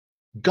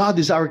God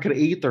is our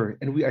creator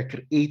and we are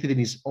created in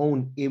his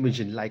own image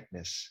and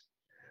likeness.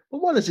 But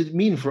what does it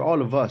mean for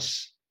all of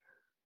us?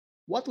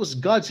 What was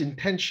God's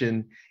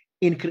intention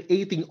in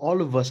creating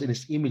all of us in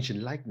his image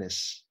and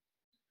likeness?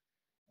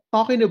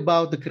 Talking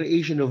about the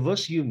creation of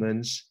us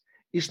humans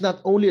is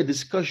not only a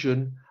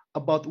discussion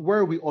about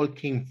where we all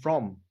came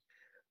from,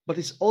 but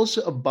it's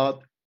also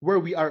about where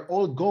we are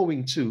all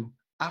going to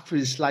after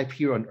this life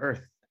here on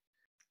earth.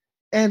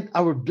 And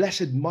our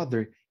Blessed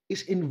Mother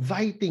is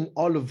inviting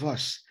all of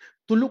us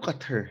to look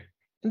at her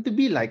and to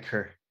be like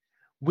her.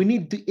 We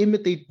need to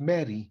imitate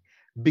Mary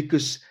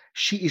because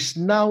she is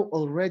now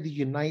already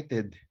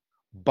united,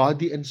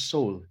 body and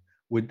soul,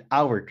 with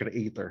our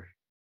Creator.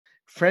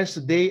 Friends,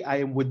 today I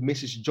am with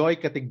Mrs. Joy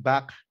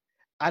Katigbak,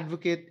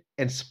 advocate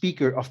and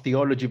speaker of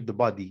Theology of the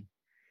Body.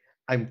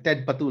 I'm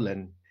Ted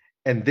Patulan,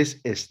 and this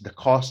is the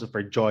Cause of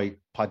Our Joy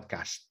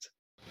podcast.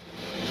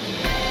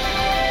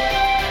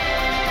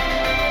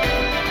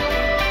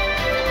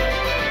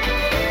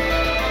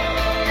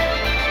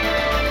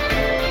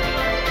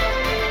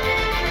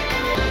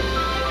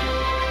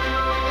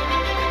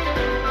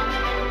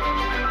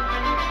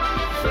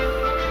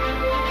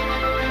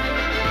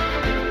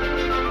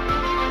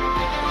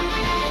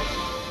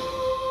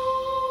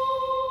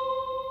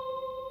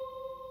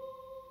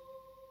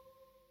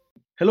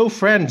 Hello,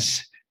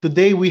 friends.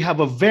 Today we have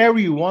a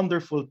very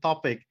wonderful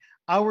topic.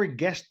 Our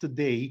guest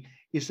today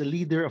is a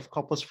leader of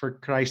Couples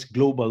for Christ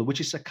Global, which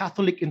is a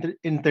Catholic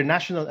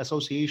international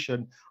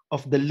association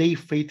of the lay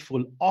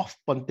faithful of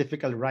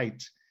pontifical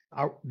rights.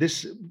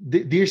 This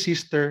dear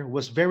sister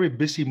was very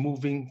busy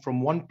moving from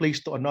one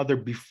place to another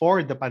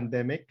before the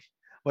pandemic,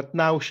 but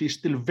now she's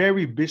still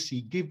very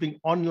busy giving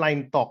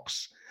online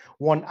talks,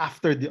 one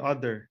after the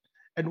other.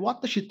 And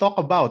what does she talk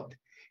about?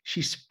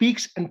 She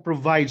speaks and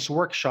provides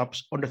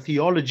workshops on the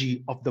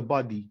theology of the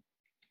body,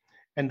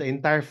 and the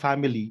entire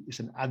family is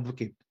an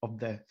advocate of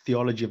the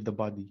theology of the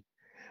body.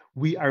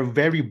 We are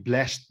very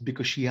blessed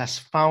because she has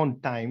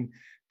found time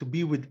to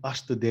be with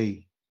us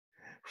today.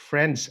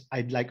 Friends,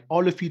 I'd like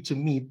all of you to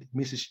meet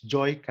Mrs.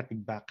 Joy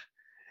Katigbak.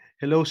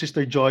 Hello,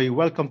 Sister Joy.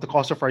 Welcome to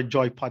Cause of Our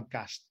Joy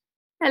podcast.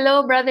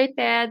 Hello, Brother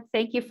Ted.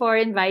 Thank you for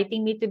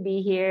inviting me to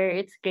be here.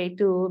 It's great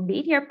to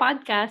be in your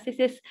podcast. This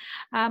is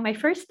my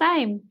first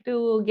time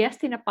to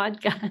guest in a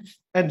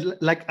podcast. And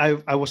like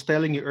I was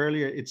telling you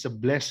earlier, it's a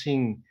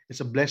blessing.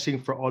 It's a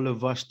blessing for all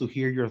of us to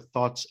hear your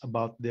thoughts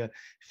about the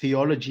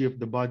theology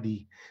of the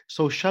body.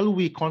 So shall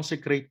we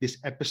consecrate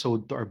this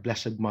episode to our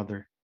Blessed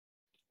Mother?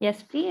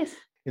 Yes, please.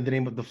 In the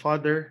name of the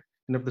Father,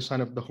 and of the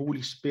Son, and of the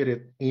Holy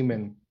Spirit.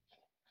 Amen.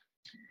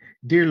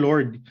 Dear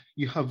Lord,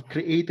 you have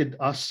created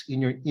us in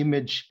your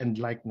image and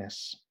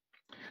likeness.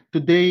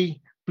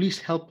 Today, please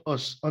help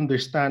us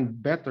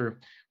understand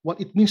better what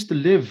it means to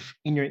live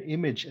in your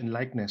image and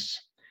likeness.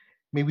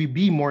 May we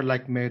be more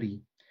like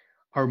Mary,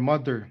 our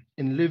mother,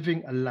 in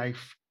living a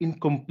life in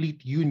complete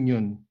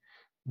union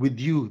with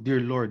you, dear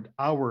Lord,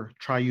 our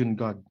triune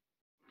God.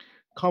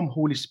 Come,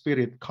 Holy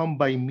Spirit, come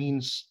by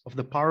means of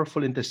the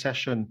powerful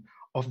intercession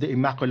of the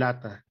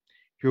Immaculata,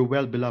 your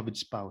well-beloved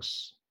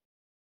spouse.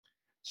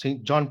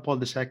 St. John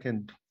Paul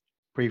II,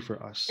 pray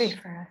for us. Pray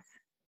for us.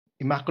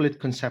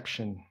 Immaculate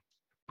Conception,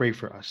 pray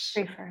for us.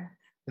 Pray for us.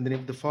 In the name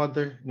of the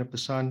Father, and of the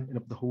Son, and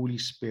of the Holy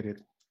Spirit.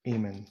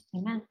 Amen.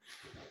 Amen.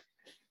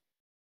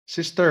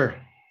 Sister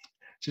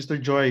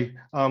Joy,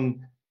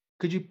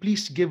 could you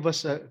please give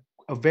us a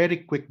very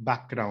quick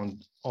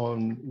background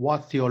on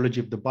what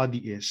theology of the body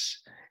is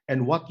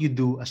and what you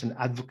do as an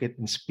advocate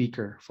and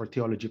speaker for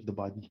theology of the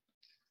body?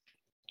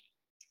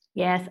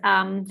 Yes,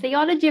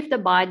 theology of the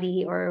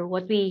body, or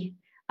what we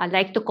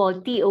like to call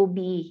TOB,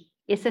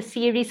 is a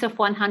series of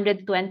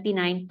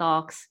 129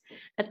 talks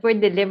that were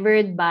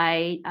delivered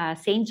by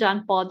St.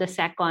 John Paul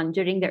II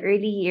during the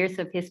early years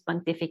of his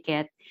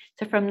pontificate.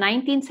 So from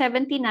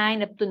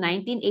 1979 up to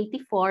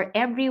 1984,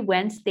 every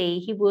Wednesday,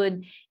 he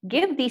would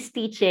give these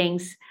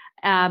teachings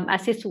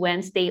as his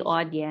Wednesday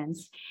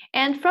audience.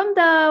 And from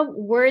the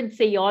word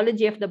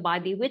theology of the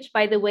body, which,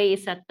 by the way,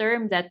 is a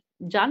term that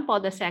John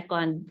Paul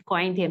II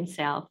coined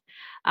himself,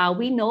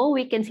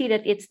 we can see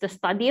that it's the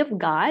study of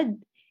God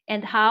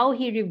and how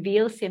he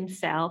reveals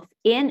himself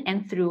in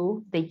and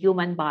through the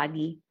human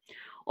body.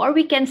 Or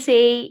we can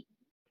say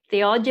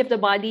theology of the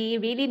body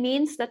really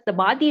means that the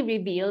body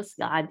reveals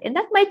God. And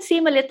that might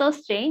seem a little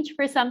strange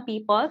for some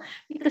people,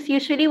 because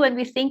usually when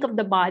we think of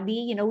the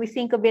body, we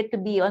think of it to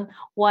be on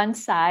one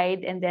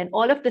side, and then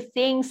all of the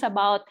things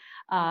about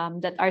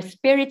that are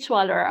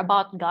spiritual or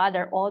about God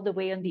are all the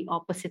way on the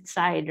opposite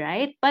side,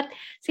 right? But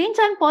St.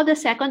 John Paul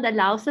II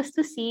allows us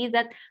to see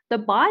that the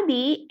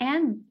body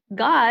and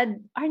God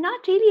are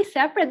not really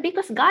separate,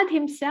 because God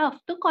himself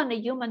took on a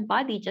human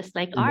body just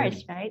like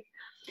ours, right?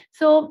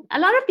 So a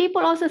lot of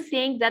people also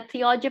think that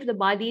theology of the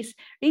body is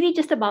really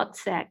just about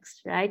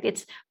sex, right?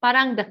 It's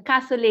parang the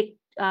Catholic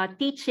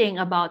teaching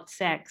about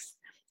sex,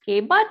 okay?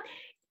 But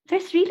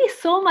there's really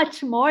so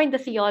much more in the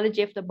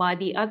theology of the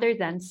body other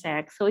than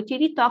sex. So it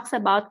really talks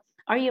about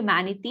our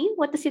humanity.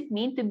 What does it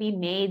mean to be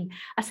made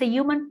as a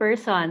human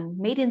person,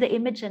 made in the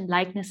image and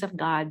likeness of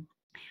God?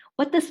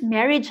 What does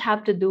marriage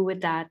have to do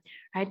with that?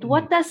 Right?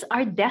 What does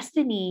our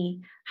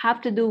destiny have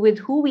to do with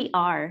who we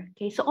are?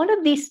 Okay, so all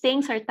of these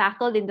things are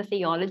tackled in the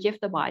theology of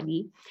the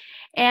body.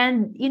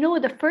 And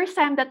the first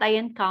time that I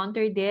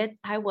encountered it,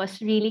 I was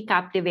really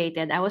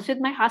captivated. I was with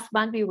my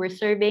husband. We were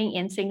serving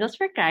in Singles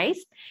for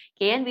Christ.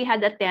 Okay, and we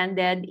had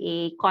attended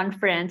a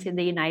conference in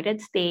the United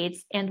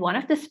States. And one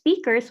of the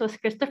speakers was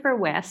Christopher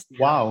West,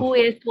 Wow. who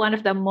is one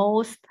of the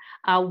most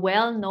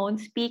well-known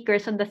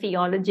speakers on the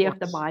theology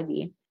of the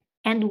body.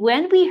 And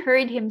when we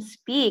heard him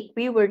speak,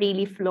 we were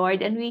really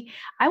floored. And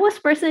I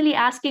was personally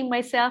asking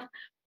myself,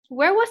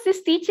 where was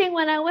this teaching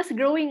when I was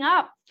growing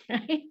up?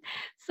 Right?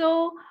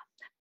 So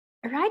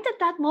right at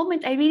that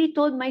moment, I really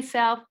told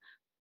myself,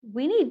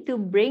 we need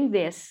to bring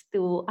this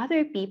to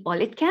other people.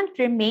 It can't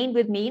remain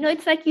with me.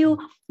 It's like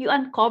you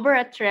uncover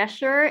a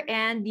treasure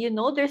and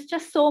there's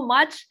just so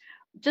much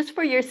just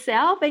for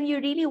yourself, and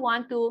you really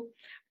want to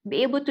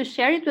be able to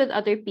share it with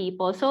other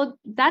people. So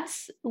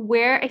that's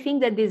where I think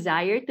the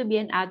desire to be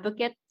an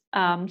advocate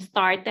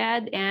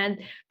started.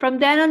 And from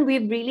then on,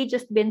 we've really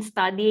just been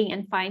studying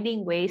and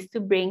finding ways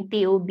to bring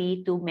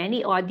TOB to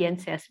many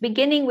audiences,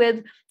 beginning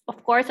with, of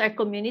course, our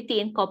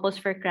community in Couples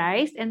for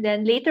Christ, and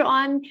then later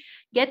on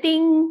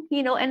getting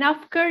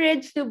enough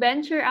courage to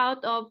venture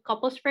out of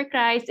Couples for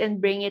Christ and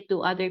bring it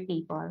to other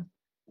people.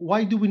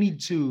 Why do we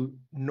need to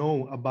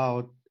know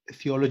about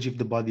theology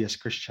of the body as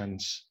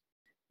Christians?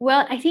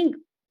 Well, I think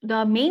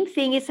the main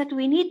thing is that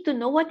we need to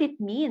know what it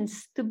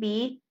means to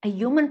be a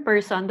human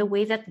person the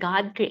way that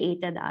God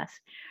created us,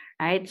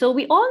 right? So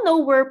we all know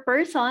we're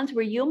persons,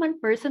 we're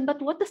human person,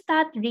 but what does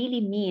that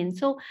really mean?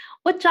 So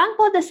what John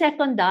Paul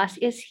II does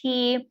is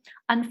he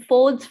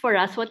unfolds for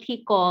us what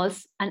he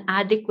calls an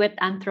adequate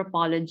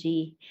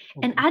anthropology.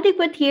 Okay. And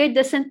adequate here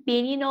doesn't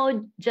mean,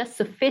 just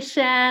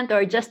sufficient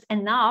or just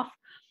enough,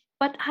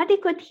 but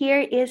adequate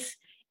here is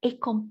a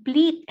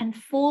complete and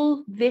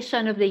full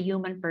vision of the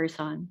human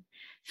person.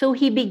 So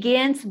he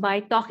begins by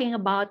talking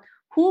about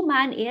who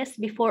man is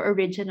before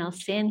original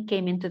sin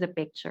came into the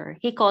picture.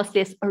 He calls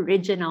this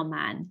original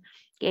man.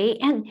 Okay,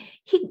 and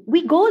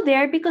we go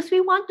there because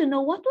we want to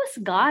know what was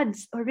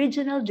God's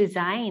original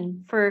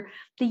design for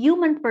the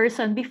human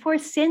person before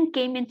sin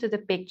came into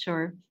the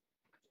picture.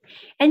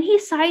 And he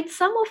cites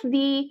some of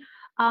the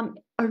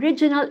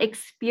original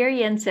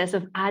experiences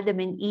of Adam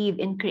and Eve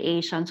in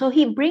creation. So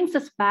he brings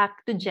us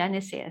back to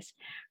Genesis,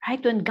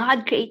 right? When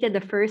God created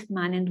the first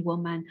man and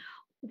woman,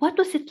 what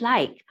was it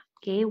like?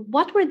 Okay,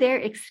 what were their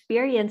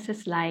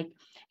experiences like?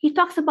 He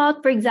talks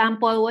about, for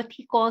example, what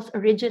he calls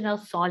original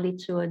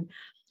solitude,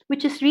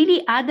 which is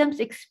really Adam's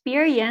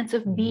experience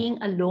of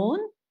being alone.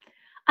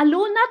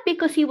 Alone not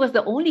because he was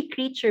the only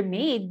creature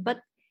made,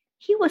 but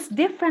he was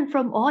different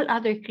from all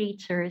other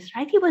creatures,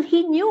 right?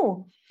 He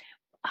knew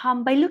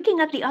by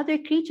looking at the other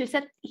creatures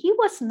that he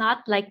was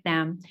not like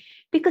them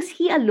because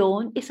he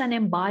alone is an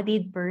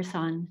embodied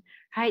person,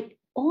 right?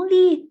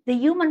 Only the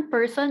human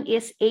person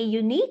is a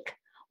unique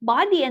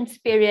body and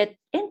spirit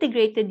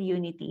integrated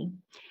unity.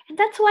 And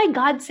that's why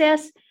God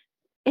says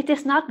it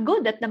is not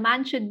good that the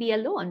man should be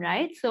alone,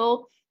 right?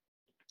 So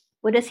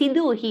what does he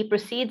do? He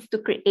proceeds to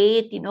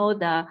create,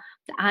 the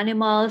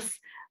animals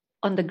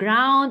on the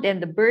ground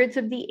and the birds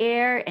of the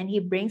air, and he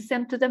brings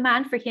them to the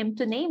man for him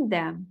to name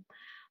them.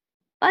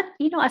 But,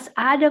 as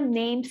Adam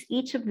names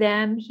each of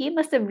them, he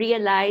must have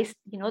realized,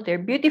 they're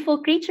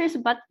beautiful creatures,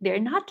 but they're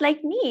not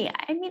like me.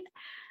 I mean,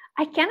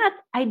 I cannot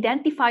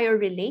identify or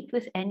relate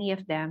with any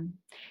of them.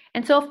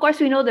 And so, of course,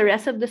 we know the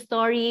rest of the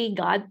story.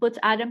 God puts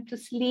Adam to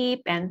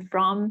sleep, and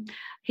from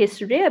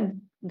his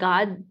rib,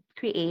 God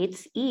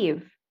creates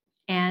Eve.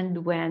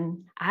 And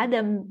when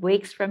Adam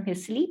wakes from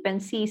his sleep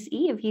and sees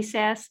Eve, he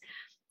says,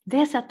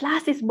 "This at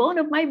last is bone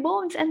of my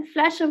bones and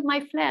flesh of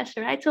my flesh,"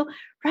 right? So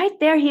right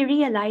there, he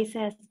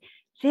realizes,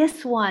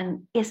 this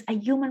one is a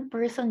human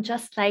person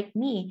just like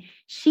me.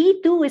 She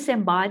too is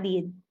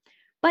embodied.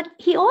 But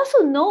he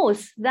also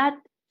knows that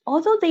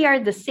although they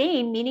are the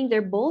same, meaning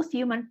they're both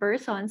human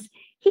persons,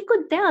 he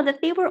could tell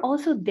that they were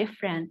also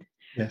different.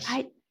 Yes.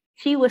 Right?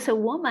 She was a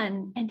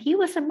woman and he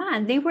was a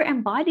man. They were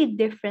embodied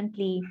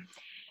differently.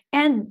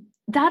 And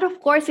that, of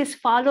course, is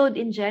followed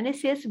in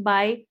Genesis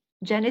by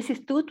Genesis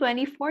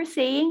 2:24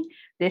 saying,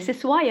 "This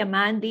is why a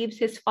man leaves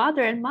his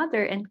father and mother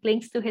and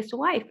clings to his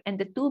wife,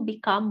 and the two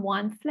become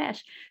one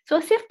flesh."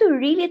 So as if to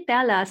really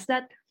tell us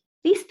that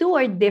these two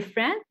are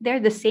different,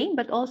 they're the same,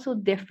 but also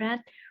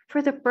different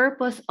for the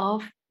purpose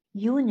of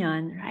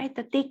union, right?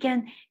 That they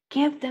can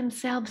give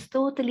themselves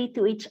totally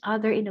to each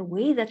other in a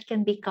way that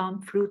can become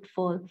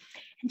fruitful.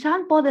 And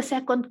John Paul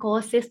II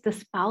calls this the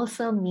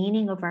spousal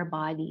meaning of our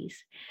bodies.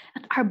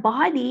 That our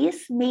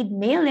bodies, made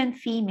male and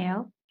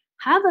female,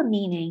 have a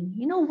meaning.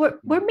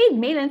 We're made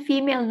male and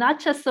female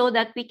not just so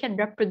that we can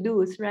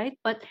reproduce, right?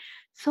 But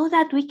so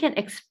that we can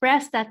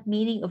express that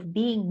meaning of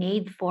being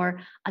made for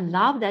a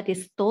love that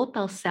is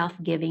total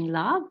self-giving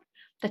love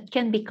that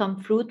can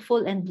become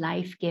fruitful and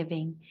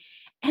life-giving.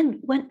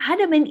 And when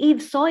Adam and Eve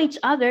saw each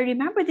other,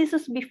 remember this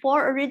was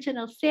before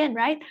original sin,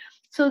 right?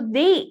 So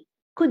they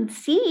could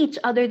see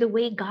each other the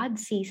way God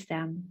sees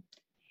them.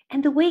 And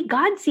the way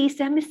God sees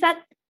them is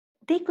that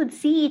they could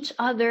see each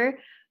other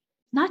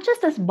not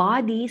just as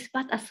bodies,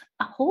 but as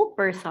a whole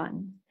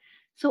person.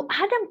 So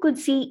Adam could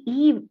see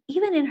Eve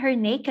even in her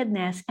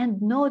nakedness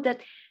and know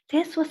that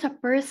this was a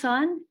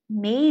person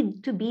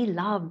made to be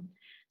loved,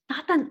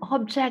 not an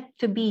object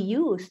to be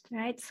used,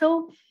 right?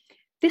 So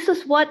this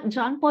is what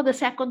John Paul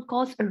II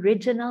calls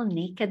original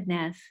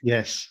nakedness.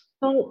 Yes.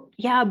 So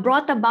yeah,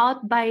 brought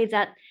about by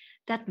that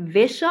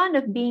vision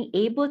of being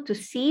able to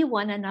see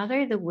one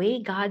another the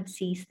way God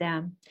sees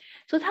them.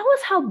 So that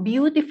was how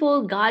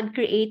beautiful God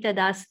created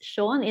us,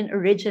 shown in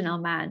original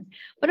man.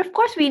 But of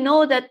course, we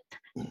know that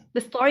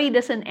the story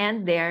doesn't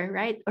end there,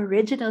 right?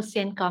 Original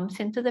sin comes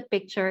into the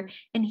picture.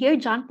 And here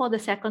John Paul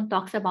II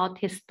talks about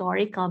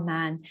historical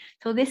man.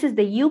 So this is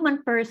the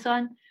human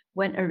person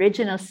when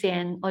original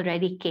sin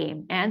already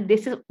came. And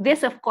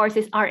this of course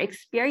is our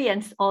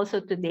experience also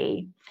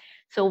today.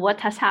 So what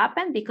has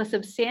happened because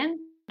of sin?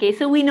 Okay,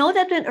 so we know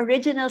that when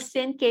original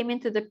sin came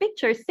into the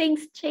picture,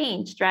 things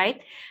changed,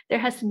 right? There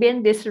has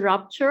been this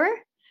rupture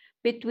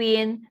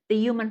between the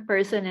human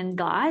person and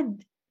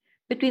God,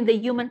 between the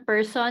human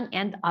person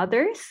and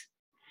others,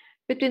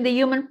 between the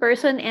human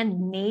person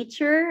and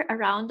nature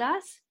around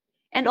us,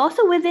 and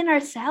also within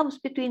ourselves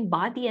between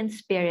body and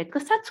spirit,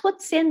 because that's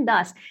what sin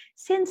does.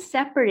 Sin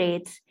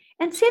separates,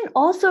 and sin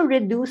also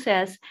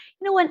reduces.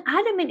 When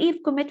Adam and Eve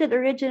committed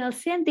original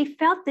sin, they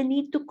felt the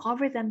need to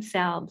cover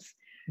themselves,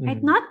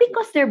 right? Not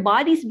because their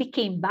bodies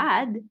became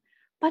bad,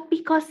 but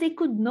because they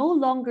could no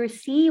longer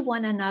see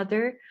one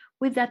another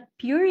with that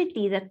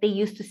purity that they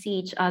used to see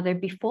each other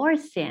before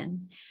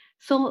sin.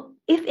 So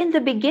if in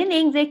the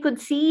beginning they could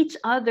see each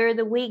other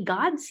the way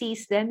God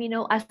sees them,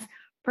 as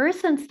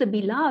persons to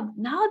be loved,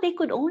 now they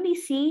could only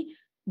see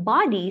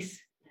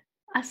bodies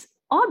as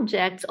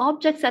objects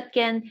that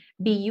can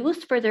be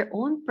used for their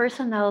own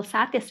personal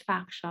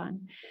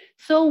satisfaction.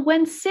 So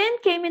when sin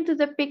came into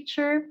the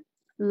picture,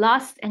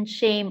 lust and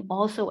shame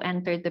also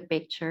entered the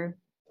picture.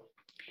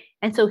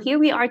 And so here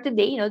we are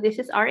today, this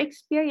is our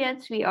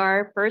experience. We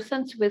are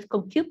persons with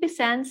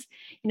concupiscence.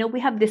 We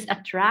have this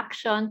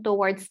attraction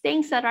towards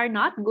things that are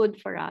not good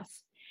for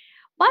us.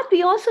 But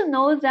we also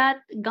know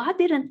that God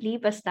didn't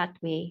leave us that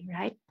way,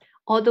 right?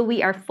 Although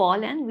we are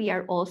fallen, we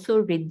are also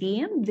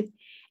redeemed.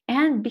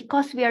 And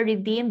because we are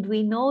redeemed,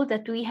 we know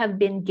that we have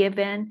been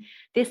given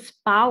this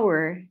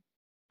power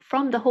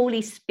from the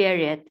Holy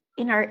Spirit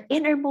in our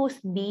innermost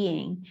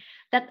being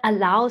that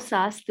allows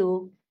us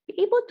to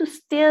be able to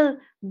still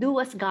do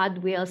as God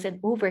wills and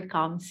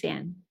overcome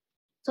sin.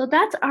 So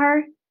that's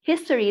our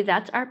history,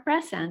 that's our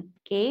present,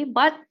 okay?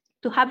 But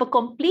to have a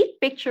complete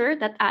picture,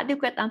 that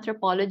adequate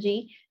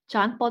anthropology,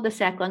 John Paul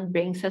II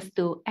brings us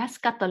to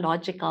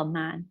eschatological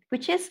man,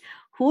 which is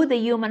who the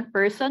human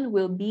person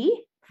will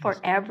be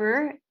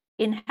forever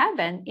in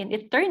heaven, in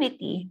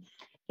eternity.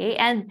 Okay?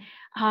 And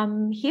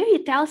here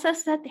he tells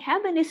us that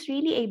heaven is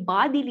really a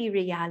bodily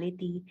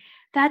reality,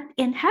 that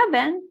in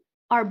heaven,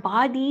 our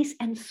bodies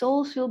and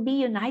souls will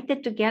be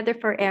united together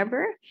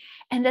forever,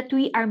 and that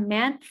we are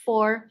meant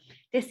for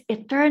this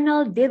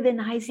eternal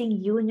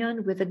divinizing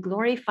union with the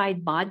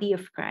glorified body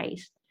of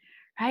Christ,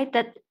 right?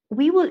 That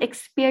we will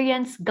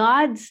experience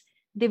God's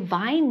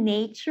divine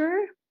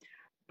nature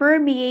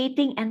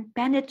permeating and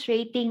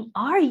penetrating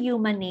our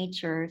human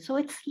nature. So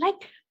it's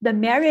like the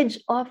marriage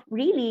of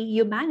really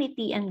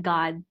humanity and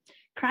God,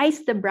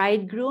 Christ the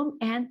bridegroom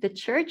and the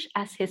church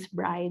as his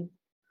bride.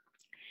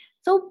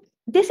 So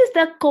this is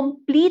the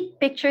complete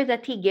picture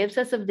that he gives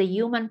us of the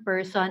human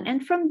person.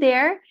 And from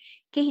there,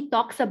 okay, he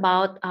talks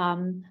about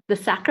the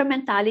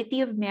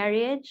sacramentality of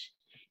marriage,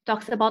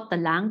 talks about the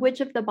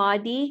language of the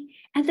body,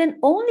 and then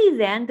only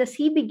then does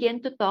he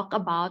begin to talk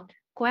about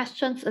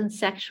questions on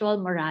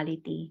sexual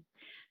morality.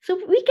 So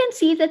we can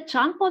see that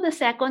John Paul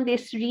II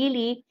is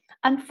really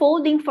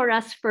unfolding for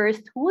us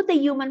first who the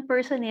human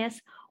person is,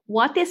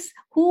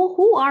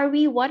 who are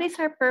we, what is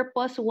our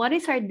purpose, what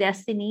is our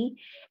destiny,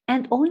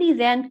 and only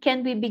then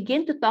can we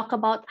begin to talk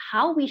about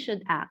how we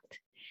should act.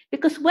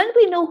 Because when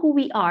we know who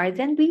we are,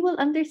 then we will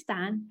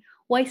understand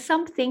why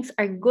some things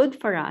are good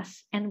for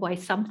us and why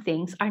some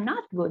things are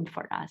not good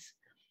for us.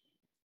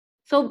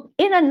 So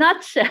in a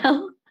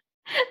nutshell,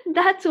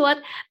 that's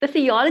what the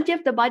theology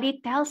of the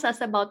body tells us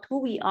about who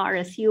we are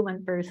as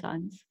human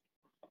persons.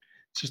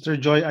 Sister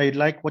Joy, I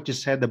like what you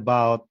said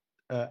about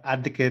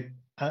adequate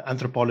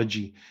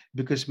anthropology,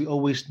 because we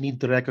always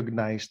need to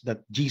recognize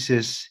that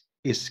Jesus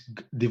is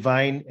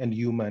divine and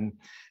human,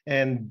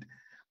 and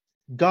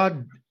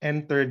God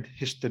entered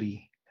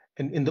history.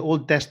 And in the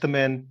Old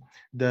Testament,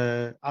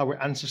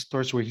 our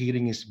ancestors were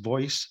hearing his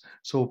voice.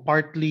 So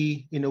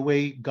partly, in a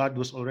way, God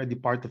was already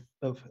part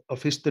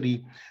of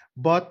history.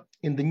 But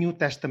in the New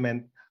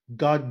Testament,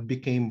 God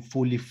became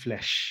fully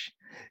flesh.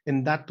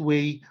 In that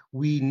way,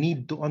 we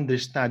need to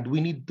understand,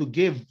 we need to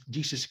give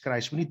Jesus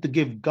Christ, we need to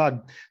give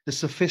God the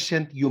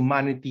sufficient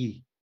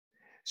humanity,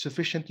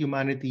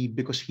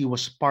 because he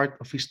was part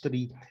of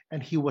history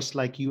and he was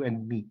like you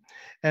and me.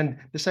 And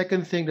the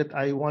second thing that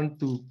I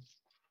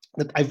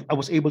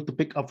was able to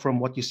pick up from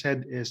what you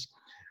said is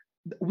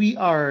we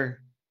are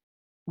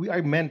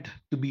meant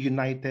to be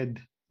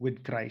united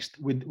with Christ,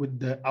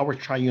 our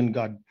triune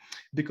God,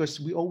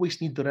 because we always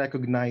need to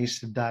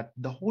recognize that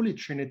the Holy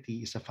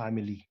Trinity is a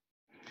family.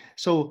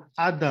 So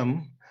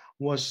Adam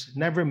was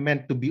never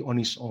meant to be on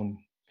his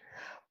own.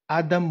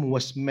 Adam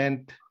was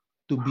meant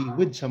to be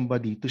with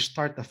somebody, to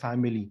start a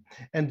family.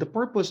 And the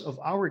purpose of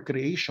our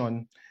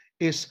creation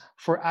is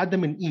for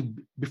Adam and Eve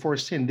before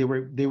sin.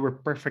 They were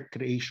perfect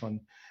creation.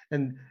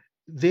 And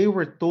they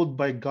were told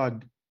by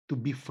God to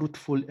be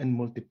fruitful and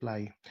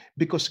multiply,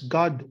 because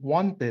God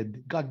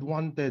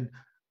wanted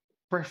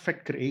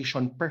perfect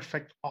creation,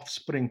 perfect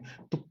offspring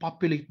to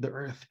populate the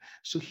earth,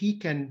 so he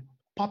can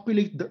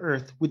populate the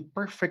earth with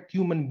perfect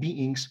human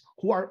beings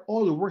who are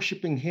all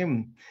worshiping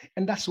him.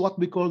 And that's what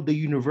we call the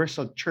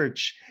universal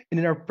church. And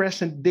in our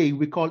present day,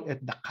 we call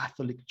it the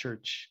Catholic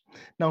Church.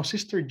 Now,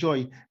 Sister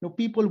Joy,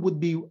 people would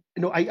be,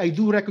 I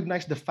do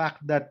recognize the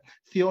fact that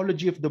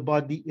theology of the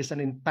body is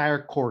an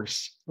entire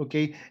course,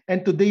 okay?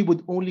 And today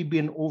would only be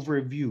an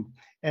overview.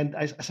 And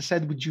as I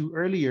said with you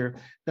earlier,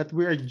 that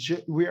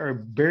we are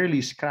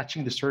barely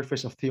scratching the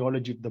surface of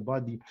theology of the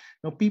body.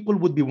 Now, people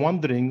would be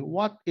wondering,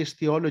 what is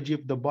theology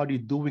of the body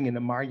doing in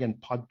a Marian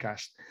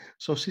podcast?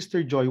 So,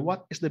 Sister Joy,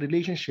 what is the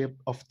relationship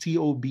of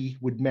TOB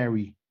with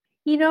Mary?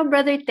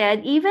 Brother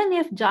Ted, even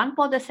if John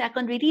Paul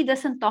II really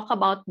doesn't talk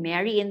about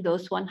Mary in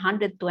those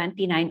 129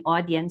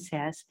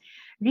 audiences,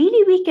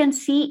 really we can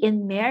see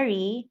in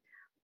Mary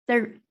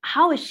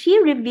how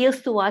she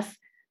reveals to us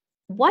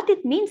what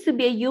it means to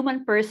be a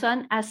human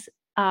person, as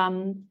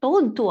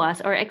told to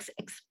us or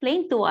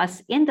explained to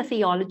us in the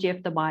theology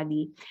of the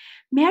body.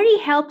 Mary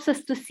helps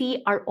us to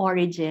see our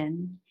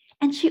origin,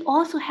 and she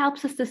also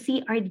helps us to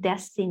see our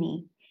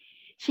destiny.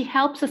 She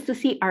helps us to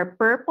see our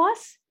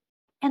purpose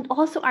and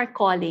also our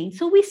calling.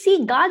 So we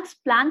see God's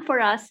plan for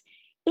us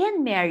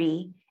in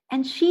Mary,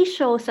 and she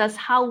shows us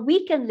how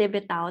we can live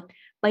it out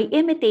by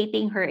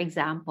imitating her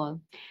example.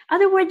 In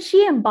other words,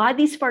 she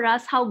embodies for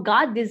us how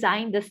God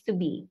designed us to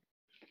be.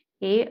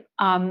 Okay,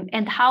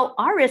 and how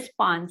our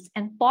response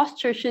and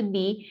posture should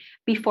be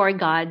before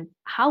God,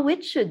 how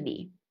it should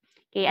be.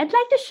 Okay, I'd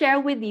like to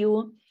share with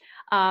you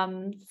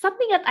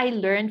something that I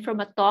learned from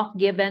a talk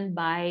given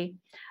by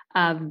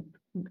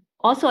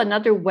also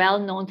another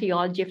well-known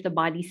theology of the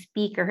body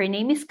speaker. Her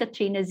name is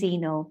Katrina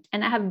Zeno,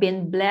 and I have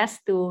been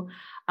blessed to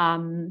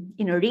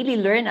really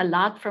learn a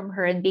lot from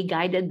her and be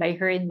guided by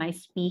her in my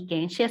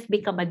speaking. She has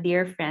become a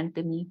dear friend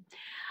to me.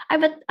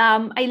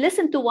 I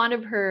listened to one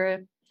of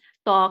her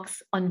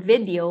talks on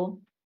video,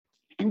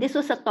 and this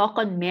was a talk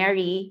on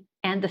Mary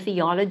and the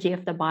theology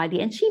of the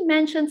body, and she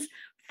mentions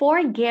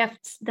 4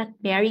 gifts that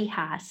Mary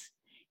has,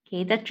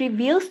 okay, that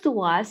reveals to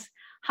us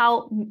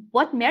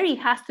what Mary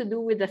has to do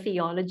with the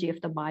theology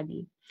of the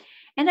body.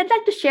 And I'd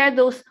like to share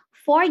those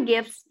 4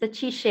 gifts that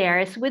she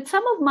shares with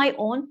some of my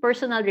own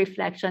personal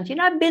reflections.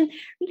 I've been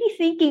really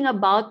thinking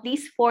about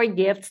these 4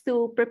 gifts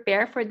to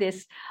prepare for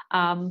this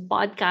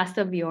podcast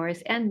of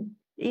yours, and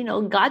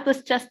God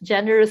was just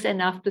generous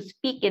enough to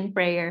speak in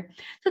prayer.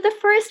 So the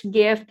first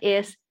gift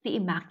is the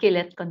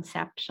Immaculate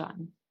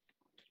Conception,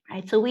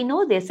 right? So we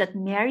know this, that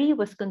Mary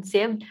was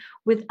conceived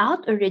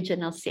without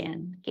original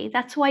sin. Okay,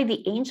 that's why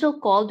the angel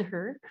called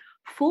her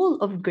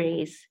full of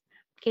grace.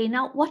 Okay,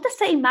 now what does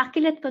the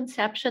Immaculate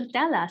Conception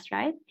tell us,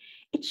 right?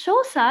 It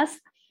shows us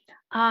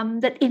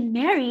that in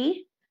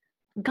Mary,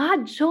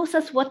 God shows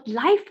us what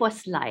life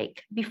was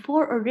like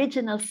before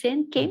original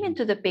sin came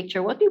into the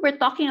picture. What we were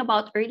talking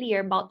about earlier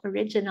about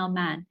original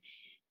man.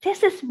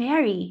 This is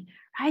Mary,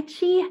 right?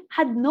 She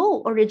had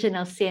no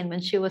original sin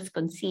when she was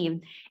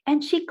conceived,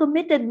 and she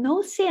committed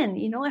no sin,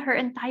 her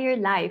entire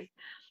life.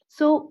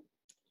 So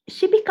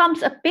she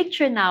becomes a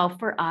picture now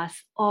for us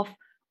of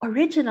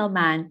original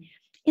man.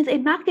 In the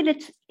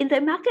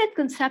Immaculate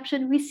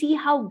Conception, we see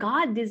how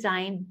God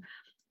designed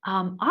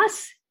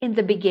us in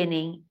the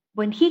beginning,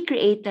 when he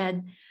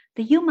created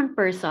the human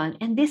person.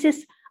 And this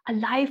is a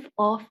life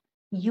of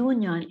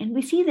union. And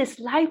we see this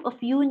life of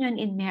union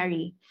in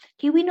Mary.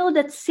 Okay, we know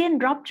that sin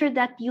ruptured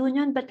that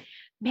union, but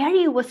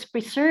Mary was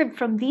preserved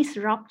from these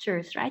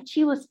ruptures, right?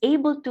 She was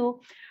able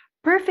to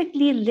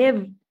perfectly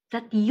live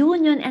that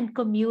union and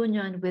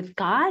communion with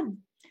God,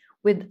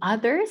 with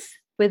others,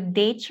 with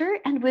nature,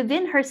 and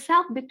within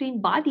herself,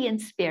 between body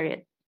and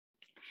spirit.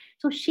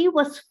 So she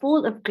was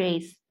full of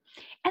grace.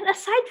 And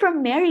aside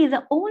from Mary,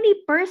 the only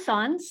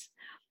persons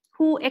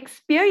who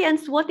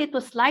experienced what it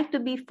was like to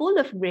be full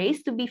of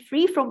grace, to be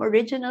free from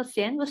original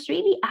sin, was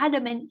really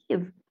Adam and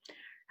Eve,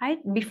 right?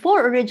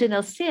 Before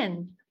original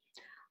sin.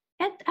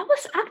 And I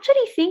was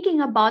actually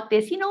thinking about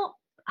this.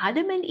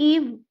 Adam and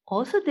Eve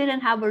also didn't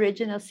have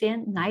original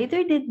sin.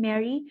 Neither did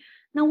Mary.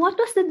 Now, what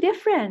was the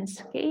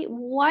difference? Okay,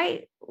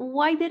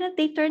 why didn't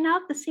they turn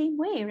out the same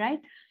way, right?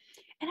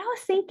 And I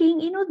was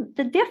thinking,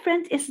 the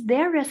difference is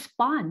their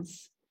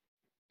response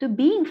to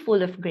being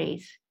full of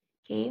grace.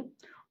 Okay,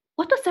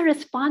 what was the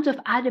response of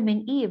Adam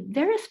and Eve?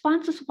 Their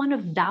response was one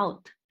of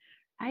doubt,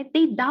 right?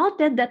 They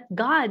doubted that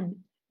God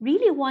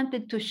really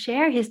wanted to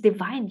share his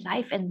divine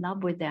life and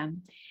love with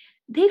them.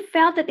 They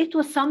felt that it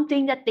was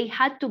something that they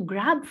had to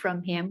grab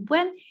from him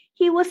when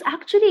he was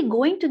actually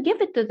going to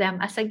give it to them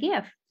as a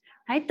gift,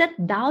 right? That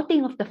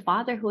doubting of the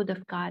fatherhood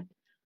of God.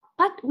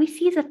 But we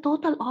see the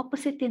total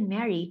opposite in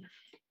Mary.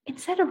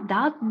 Instead of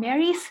doubt,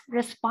 Mary's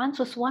response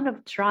was one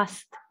of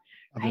trust,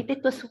 right?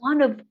 It was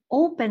one of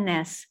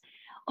openness,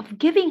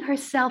 of giving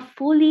herself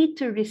fully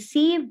to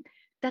receive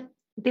that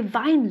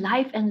divine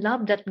life and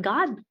love that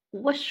God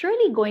was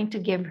surely going to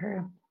give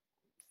her.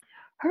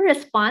 Her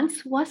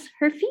response was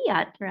her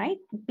fiat, right?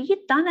 Be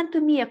it done unto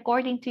me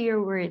according to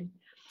your word.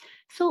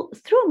 So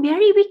through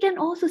Mary, we can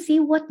also see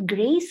what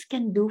grace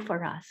can do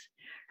for us,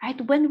 right?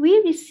 When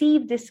we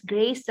receive this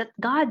grace that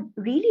God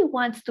really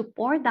wants to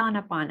pour down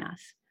upon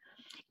us,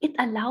 it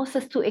allows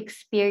us to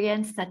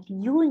experience that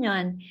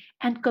union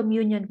and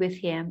communion with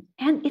Him.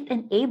 And it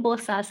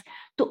enables us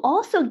to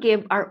also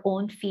give our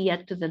own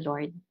fiat to the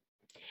Lord.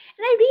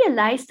 And I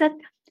realized that,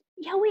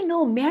 yeah, we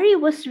know Mary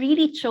was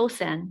really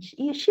chosen.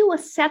 She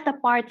was set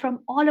apart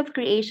from all of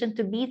creation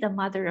to be the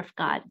mother of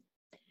God.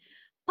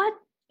 But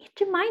it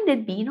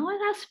reminded me, when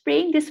I was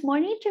praying this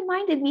morning, it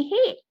reminded me,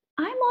 hey,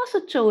 I'm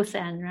also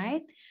chosen,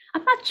 right?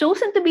 I'm not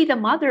chosen to be the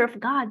mother of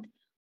God,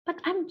 but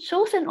I'm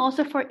chosen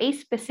also for a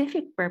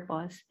specific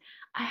purpose.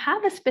 I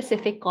have a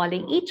specific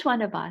calling, each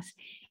one of us.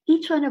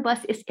 Each one of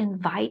us is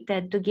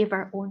invited to give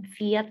our own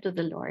fiat to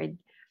the Lord.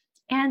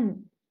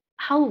 And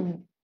how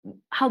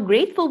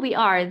grateful we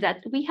are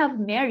that we have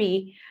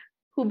Mary,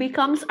 who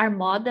becomes our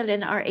model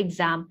and our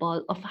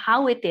example of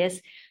how it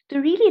is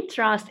to really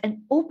trust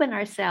and open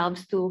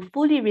ourselves to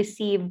fully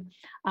receive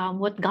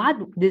what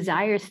God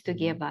desires to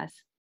give us.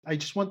 I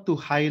just want to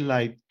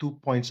highlight 2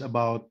 points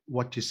about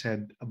what you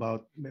said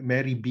about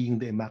Mary being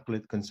the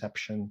Immaculate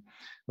Conception.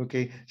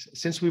 Okay,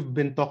 since we've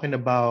been talking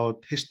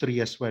about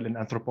history as well and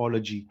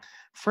anthropology,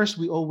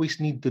 first we always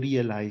need to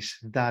realize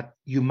that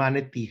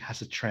humanity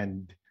has a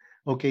trend.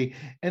 Okay,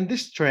 and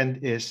this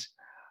trend is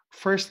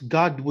first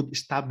God would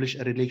establish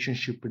a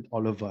relationship with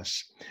all of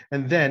us,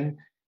 and then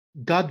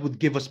God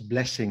would give us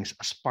blessings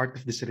as part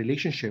of this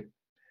relationship,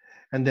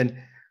 and then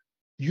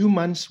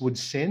humans would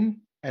sin,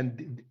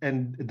 and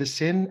the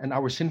sin and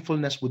our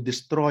sinfulness would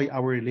destroy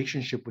our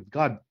relationship with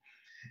God.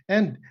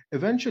 And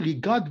eventually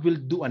God will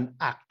do an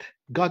act.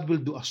 God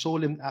will do a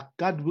solemn act.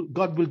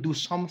 God will do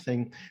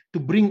something to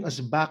bring us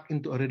back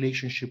into a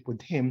relationship with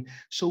Him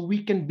so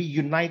we can be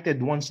united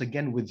once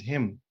again with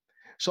Him.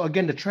 So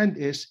again, the trend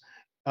is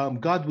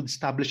God would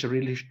establish a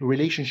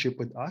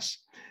relationship with us.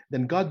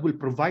 Then God will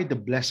provide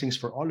the blessings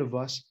for all of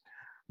us.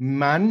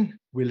 Man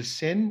will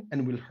sin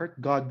and will hurt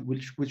God,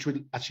 which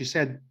will, as she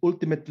said,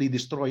 ultimately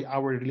destroy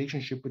our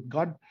relationship with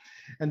God.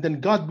 And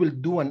then God will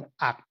do an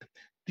act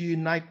to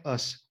unite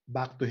us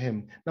back to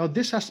Him. Now,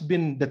 this has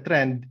been the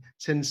trend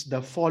since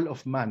the fall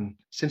of man,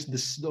 since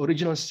the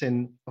original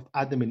sin of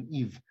Adam and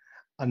Eve,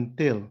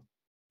 until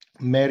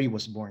Mary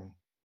was born.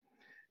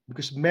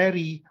 Because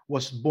Mary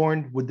was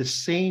born with the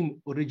same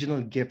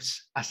original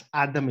gifts as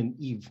Adam and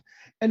Eve.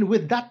 And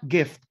with that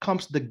gift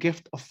comes the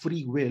gift of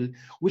free will,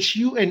 which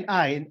you and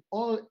I and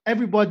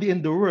everybody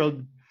in the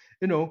world,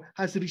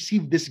 has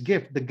received this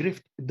gift, the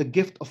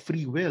gift of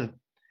free will.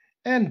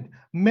 And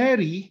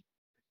Mary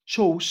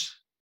chose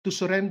to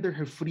surrender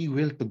her free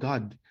will to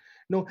God.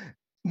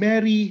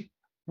 Mary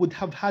would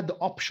have had the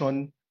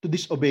option to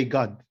disobey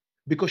God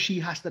because she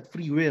has that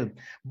free will.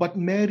 But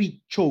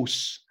Mary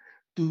chose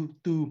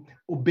to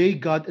obey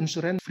God and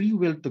surrender free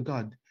will to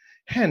God.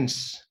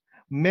 Hence,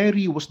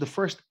 Mary was the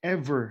first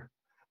ever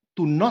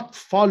to not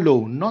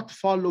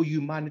follow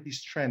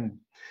humanity's trend.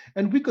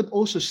 And we could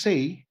also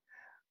say,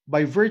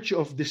 by virtue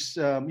of this,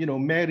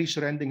 Mary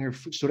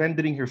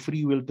surrendering her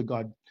free will to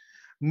God,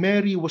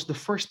 Mary was the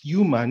first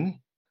human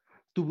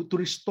to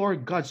restore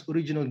God's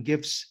original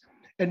gifts.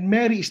 And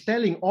Mary is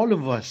telling all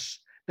of us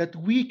that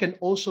we can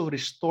also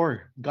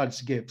restore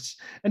God's gifts.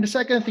 And the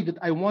second thing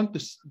that I want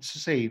to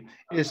say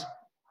is,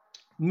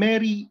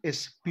 Mary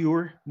is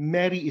pure,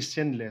 Mary is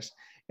sinless,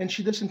 and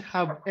she doesn't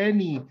have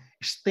any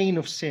stain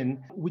of sin,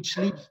 which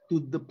leads to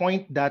the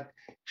point that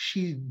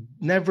she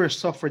never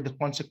suffered the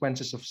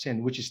consequences of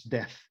sin, which is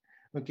death.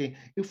 Okay,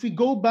 if we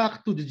go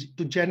back to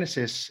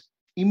Genesis,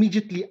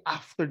 immediately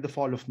after the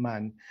fall of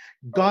man,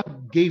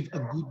 God gave a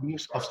good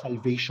news of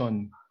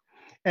salvation,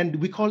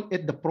 and we call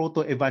it the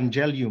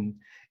proto-evangelium.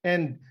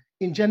 And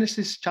in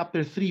Genesis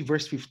chapter 3,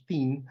 verse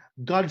 15,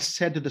 God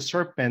said to the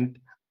serpent,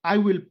 I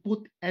will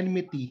put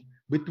enmity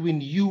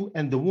between you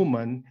and the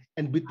woman,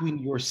 and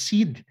between your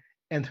seed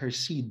and her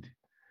seed.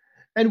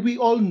 And we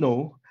all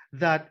know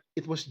that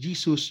it was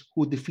Jesus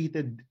who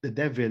defeated the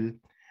devil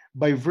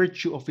by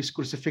virtue of his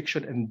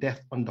crucifixion and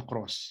death on the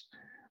cross.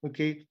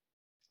 Okay?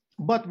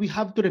 But we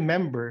have to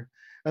remember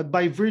that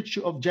by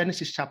virtue of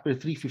Genesis chapter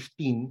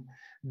 3:15,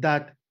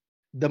 that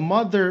the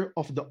mother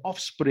of the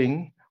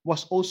offspring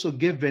was also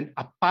given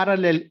a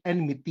parallel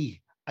enmity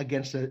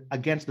against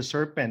the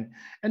serpent.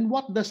 And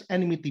what does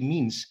enmity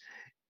means?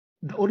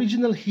 The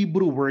original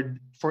Hebrew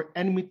word for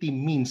enmity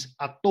means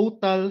a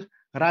total,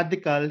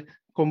 radical,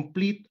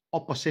 complete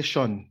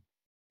opposition.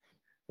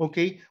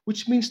 Okay?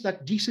 Which means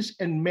that Jesus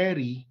and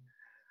Mary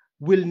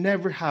will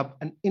never have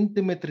an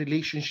intimate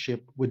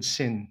relationship with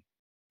sin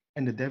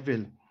and the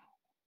devil.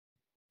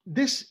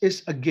 This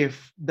is a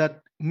gift that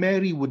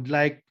Mary would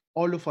like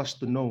all of us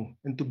to know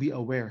and to be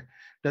aware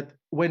that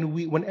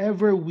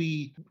whenever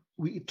we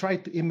try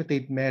to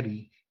imitate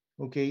Mary,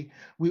 okay,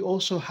 we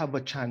also have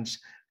a chance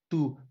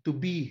to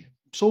be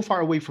so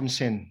far away from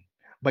sin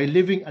by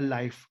living a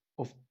life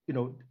of,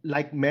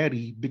 like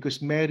Mary,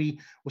 because Mary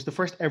was the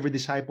first ever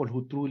disciple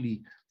who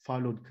truly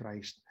followed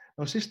Christ.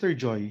 Now, Sister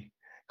Joy,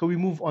 can we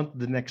move on to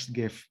the next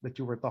gift that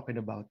you were talking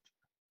about?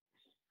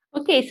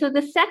 Okay, so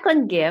the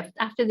second gift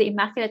after the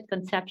Immaculate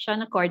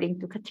Conception, according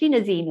to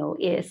Katrina Zeno,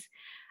 is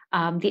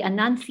the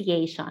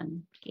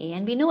Annunciation. Okay,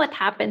 and we know what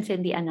happens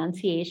in the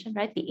Annunciation,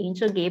 right? The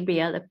angel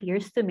Gabriel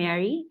appears to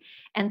Mary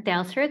and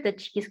tells her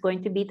that she's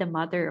going to be the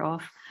mother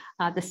of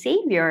the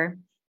Savior.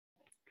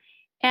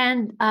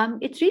 And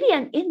it's really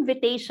an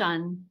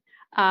invitation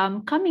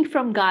coming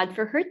from God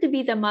for her to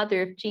be the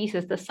mother of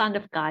Jesus, the Son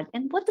of God.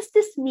 And what does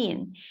this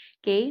mean?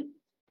 Okay,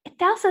 it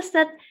tells us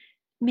that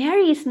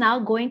Mary is now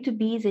going to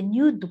be the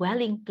new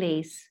dwelling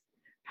place,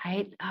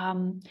 right?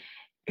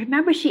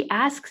 Remember, she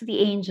asks the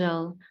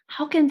angel,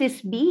 how can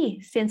this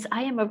be since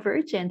I am a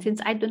virgin,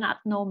 since I do not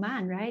know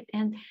man, right?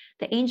 And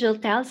the angel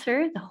tells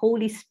her, the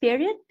Holy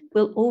Spirit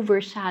will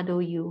overshadow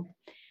you.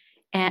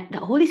 And the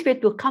Holy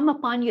Spirit will come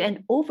upon you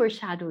and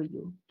overshadow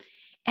you.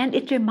 And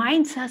it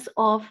reminds us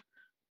of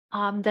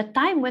the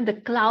time when the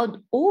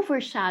cloud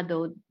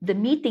overshadowed the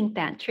meeting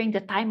tent during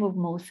the time of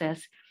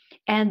Moses.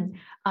 And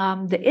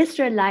the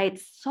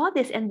Israelites saw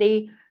this and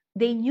they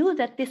knew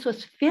that this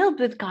was filled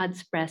with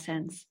God's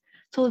presence.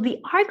 So the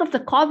Ark of the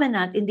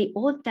Covenant in the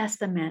Old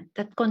Testament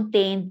that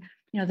contained,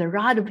 the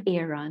rod of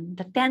Aaron,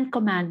 the 10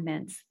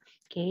 Commandments,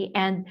 okay,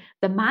 and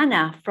the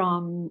manna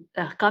from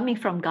coming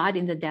from God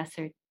in the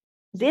desert.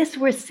 These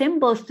were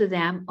symbols to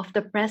them of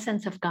the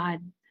presence of God.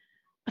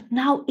 But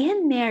now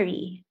in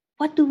Mary,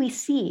 what do we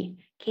see?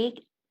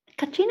 Okay,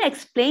 Katrina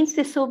explains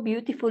this so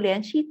beautifully,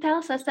 and she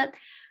tells us that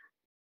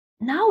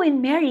now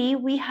in Mary,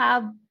 we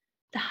have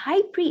the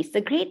high priest,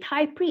 the great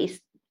high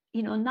priest,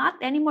 not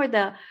anymore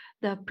the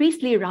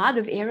priestly rod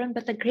of Aaron,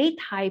 but the great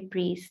high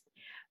priest.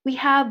 We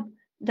have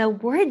the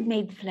Word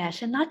made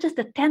flesh, and not just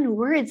the 10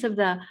 words of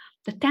the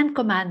 10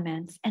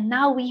 commandments. And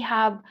now we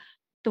have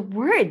the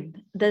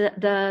Word,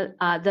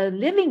 the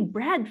living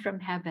bread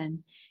from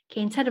heaven, okay,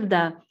 instead of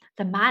the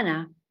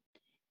manna.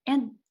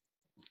 And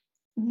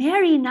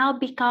Mary now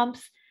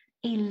becomes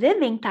a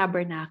living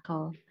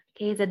tabernacle.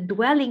 Okay, the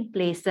dwelling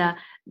place.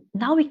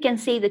 Now we can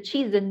say that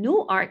she's the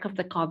new Ark of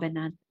the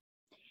Covenant.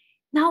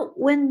 Now,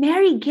 when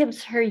Mary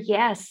gives her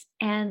yes,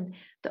 and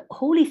the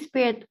Holy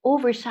Spirit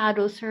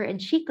overshadows her, and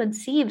she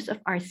conceives of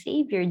our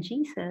Savior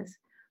Jesus,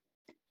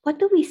 what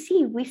do we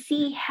see? We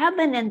see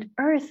heaven and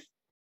earth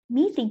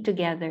meeting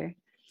together.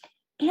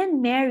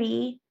 In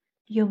Mary,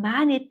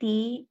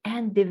 humanity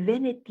and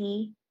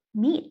divinity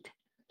meet.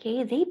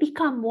 Okay, they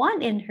become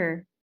one in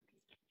her.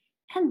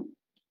 And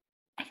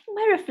I think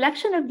my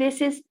reflection of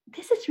this is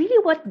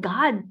really what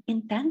God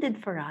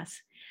intended for us.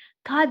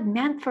 God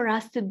meant for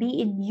us to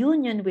be in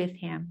union with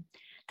Him.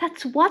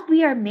 That's what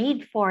we are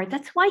made for.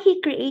 That's why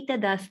He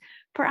created us,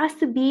 for us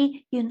to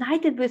be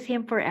united with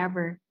Him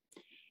forever.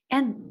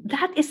 And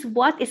that is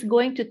what is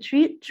going to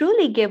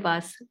truly give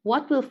us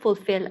what will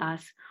fulfill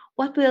us,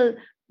 what will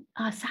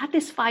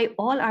satisfy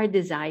all our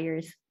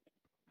desires.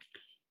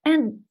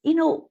 And,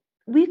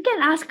 we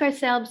can ask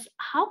ourselves,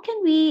 how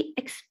can we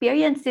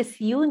experience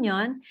this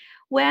union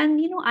when,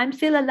 I'm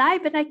still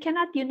alive and I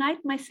cannot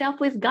unite myself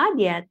with God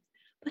yet?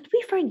 But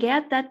we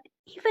forget that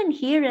even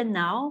here and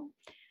now,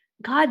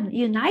 God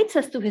unites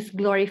us to His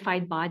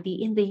glorified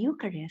body in the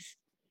Eucharist.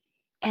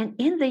 And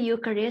in the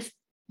Eucharist,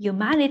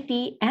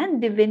 humanity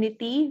and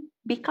divinity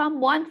become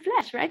one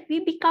flesh, right?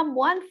 We become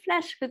one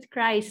flesh with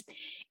Christ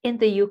in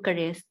the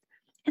Eucharist.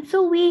 And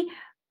so we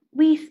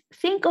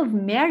think of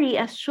Mary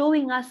as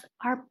showing us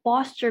our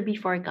posture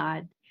before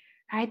God,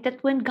 right?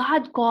 That when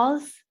God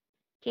calls,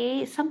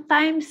 okay,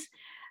 sometimes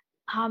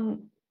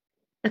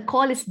the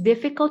call is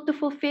difficult to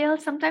fulfill.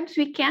 Sometimes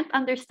we can't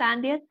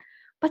understand it,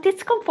 but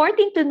it's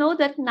comforting to know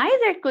that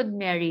neither could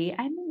Mary.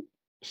 I mean,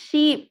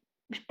 she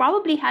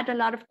probably had a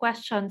lot of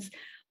questions,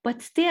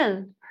 but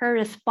still her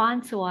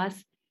response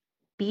was,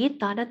 be it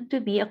done unto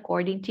me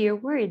according to your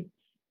word.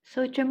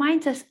 So it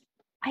reminds us,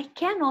 I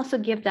can also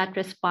give that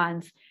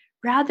response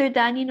rather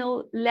than,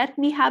 let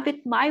me have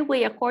it my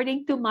way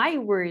according to my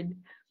word.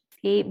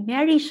 Okay?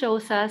 Mary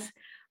shows us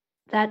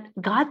that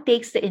God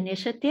takes the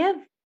initiative,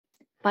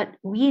 but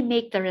we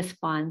make the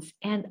response,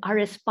 and our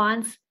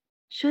response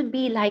should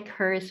be like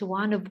hers,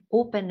 one of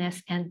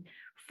openness and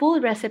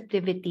full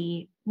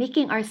receptivity,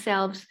 making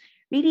ourselves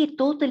really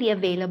totally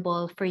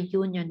available for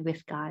union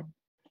with God.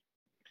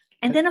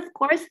 And then, of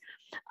course,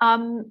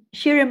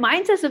 she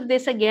reminds us of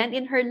this again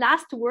in her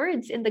last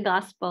words in the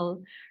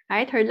gospel,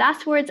 right? Her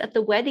last words at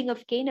the wedding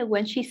of Cana,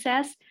 when she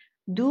says,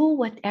 do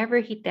whatever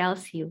he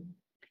tells you.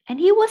 And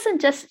she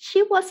wasn't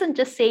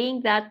just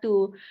saying that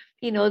to,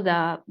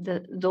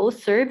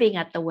 those serving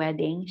at the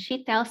wedding.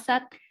 She tells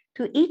that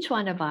to each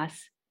one of us,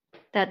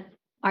 that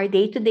our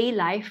day-to-day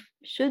life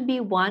should be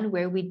one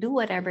where we do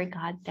whatever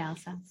God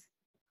tells us.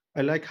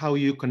 I like how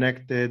you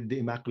connected the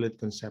Immaculate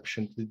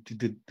Conception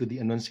to the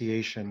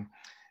Annunciation,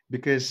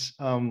 because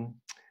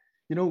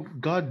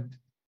God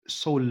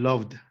so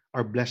loved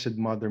our Blessed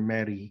Mother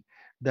Mary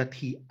that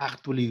He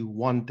actually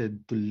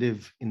wanted to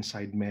live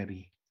inside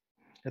Mary,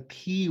 that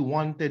He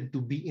wanted to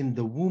be in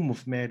the womb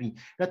of Mary,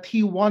 that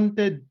He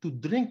wanted to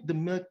drink the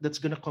milk that's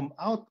going to come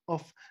out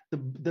of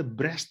the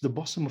breast, the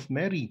bosom of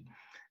Mary.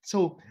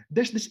 So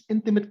there's this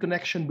intimate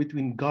connection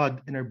between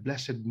God and our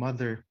Blessed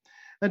Mother.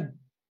 And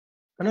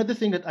another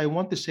thing that I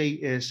want to say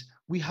is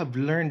we have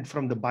learned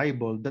from the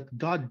Bible that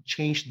God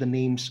changed the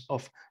names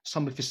of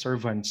some of his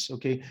servants.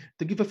 Okay.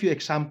 To give a few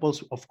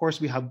examples, of course,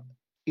 we have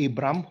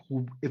Abram,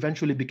 who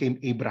eventually became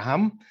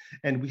Abraham,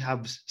 and we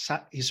have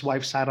his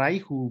wife Sarai,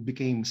 who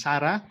became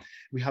Sarah.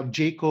 We have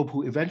Jacob,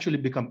 who eventually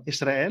became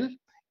Israel.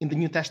 In the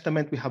New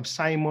Testament, we have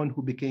Simon,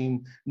 who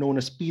became known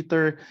as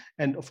Peter,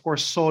 and of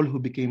course, Saul, who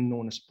became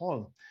known as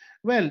Paul.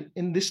 Well,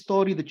 in this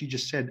story that you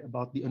just said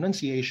about the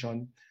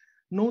Annunciation,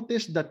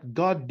 notice that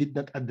God did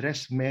not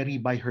address Mary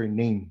by her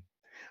name.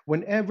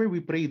 Whenever we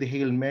pray the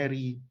Hail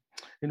Mary,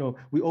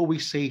 we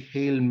always say,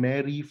 Hail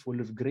Mary, full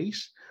of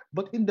grace.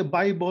 But in the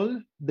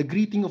Bible, the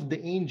greeting of the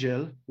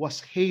angel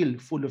was Hail,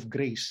 full of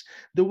grace.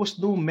 There was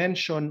no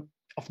mention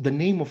of the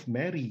name of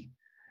Mary.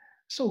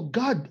 So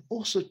God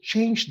also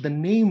changed the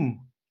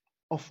name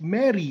of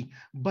Mary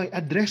by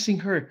addressing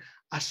her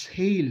as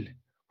Hail,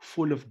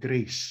 full of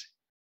grace.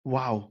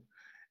 Wow.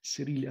 It's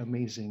really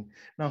amazing.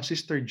 Now,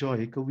 Sister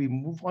Joy, can we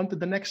move on to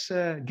the next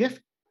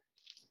gift?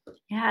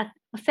 Yeah,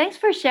 well, thanks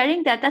for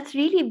sharing that. That's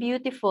really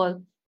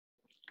beautiful.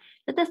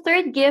 So the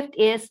third gift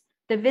is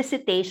the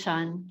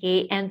visitation,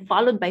 okay, and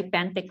followed by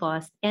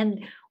Pentecost.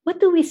 And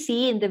what do we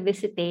see in the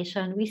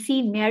visitation? We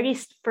see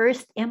Mary's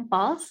first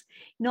impulse,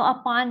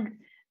 upon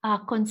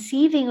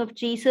conceiving of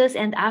Jesus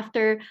and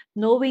after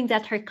knowing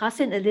that her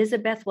cousin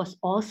Elizabeth was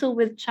also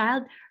with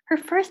child, her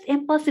first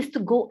impulse is to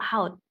go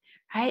out,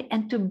 right,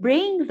 and to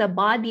bring the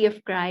body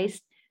of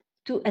Christ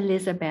to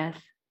Elizabeth.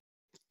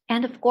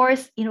 And of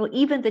course,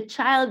 even the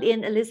child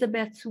in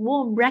Elizabeth's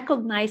womb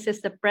recognizes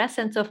the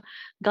presence of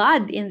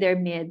God in their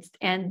midst.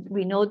 And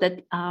we know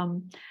that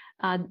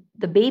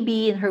the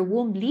baby in her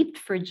womb leaped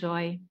for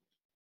joy.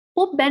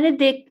 Pope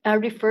Benedict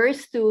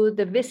refers to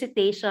the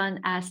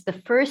visitation as the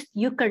first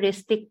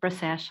Eucharistic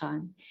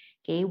procession,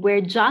 okay, where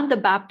John the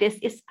Baptist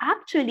is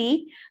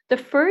actually the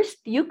first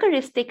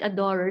Eucharistic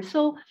adorer.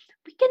 So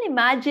we can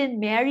imagine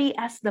Mary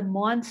as the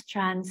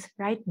monstrance,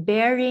 right,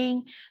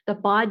 bearing the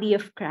body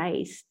of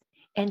Christ.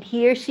 And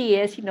here she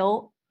is,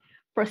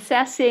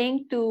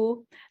 processing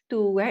to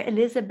where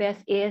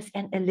Elizabeth is,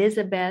 and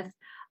Elizabeth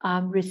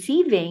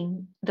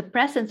receiving the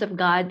presence of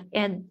God,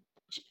 and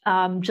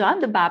John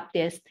the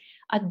Baptist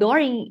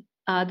adoring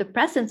the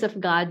presence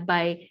of God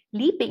by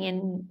leaping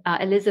in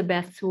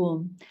Elizabeth's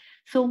womb.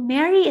 So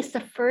Mary is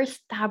the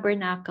first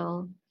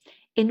tabernacle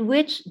in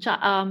which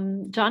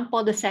John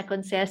Paul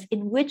II says,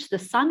 in which the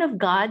Son of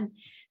God,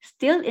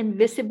 still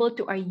invisible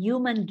to our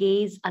human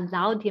gaze,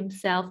 allowed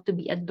himself to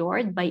be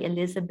adored by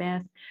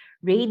Elizabeth,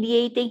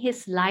 radiating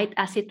his light,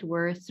 as it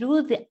were,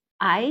 through the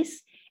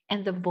eyes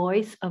and the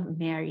voice of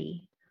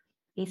Mary.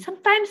 Okay,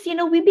 sometimes,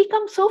 we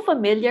become so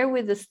familiar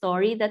with the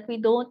story that we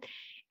don't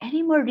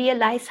anymore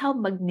realize how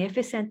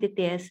magnificent it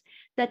is,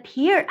 that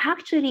here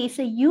actually is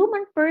a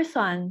human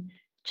person,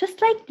 just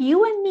like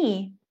you and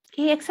me,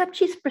 okay, except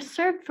she's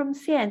preserved from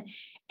sin.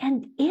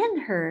 And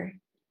in her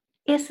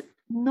is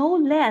no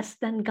less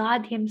than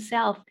God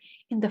himself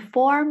in the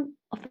form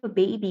of a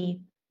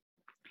baby.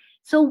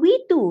 So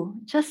we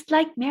too, just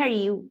like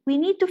Mary, we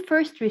need to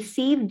first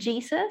receive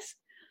Jesus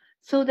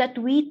so that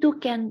we too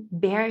can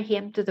bear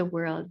him to the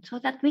world, so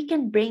that we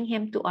can bring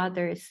him to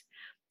others.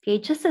 Okay,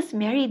 just as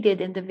Mary did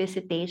in the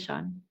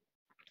visitation.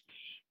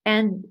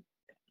 And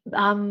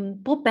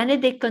Pope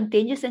Benedict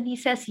continues and he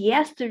says,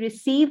 yes, to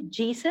receive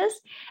Jesus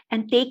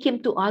and take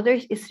him to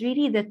others is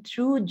really the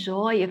true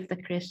joy of the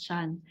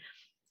Christian.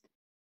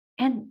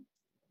 And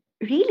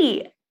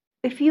really,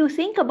 if you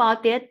think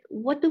about it,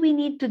 what do we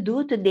need to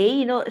do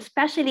today?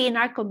 Especially in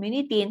our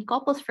community, in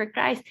Couples for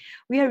Christ,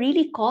 we are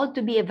really called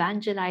to be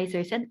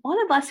evangelizers. And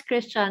all of us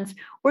Christians,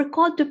 we're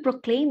called to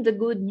proclaim the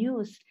good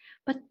news.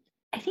 But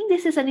I think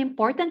this is an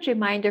important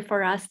reminder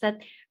for us that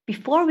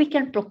before we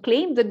can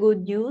proclaim the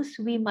good news,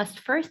 we must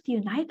first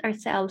unite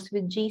ourselves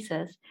with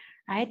Jesus,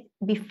 right?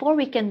 Before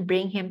we can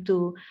bring him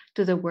to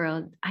the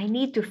world, I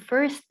need to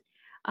first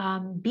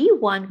be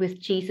one with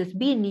Jesus,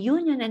 be in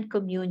union and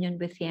communion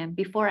with him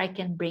before I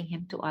can bring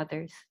him to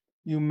others.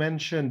 You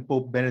mentioned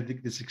Pope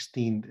Benedict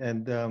XVI,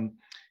 and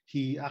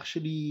he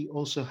actually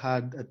also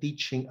had a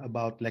teaching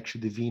about Lectio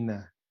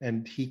Divina,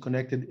 and he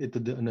connected it to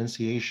the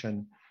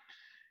Annunciation.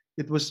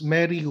 It was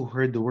Mary who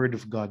heard the word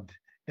of God,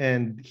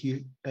 and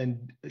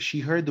she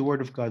heard the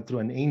word of God through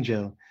an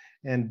angel.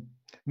 And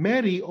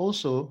Mary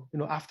also,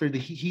 after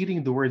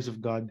hearing the words of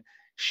God,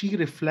 she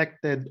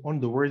reflected on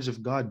the words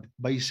of God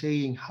by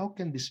saying, how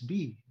can this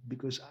be?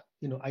 Because,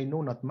 I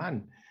know not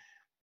man.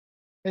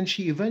 And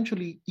she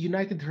eventually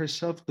united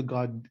herself to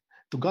God,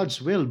 to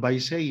God's will, by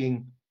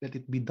saying, let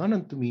it be done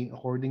unto me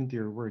according to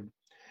your word.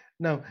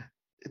 Now,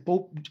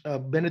 Pope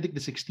Benedict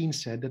XVI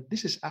said that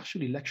this is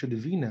actually Lectio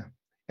Divina.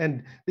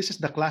 And this is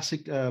the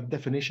classic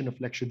definition of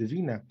Lectio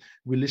Divina.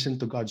 We listen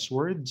to God's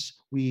words,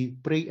 we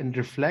pray and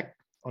reflect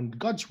on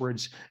God's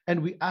words,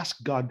 and we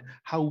ask God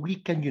how we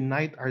can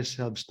unite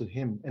ourselves to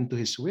Him and to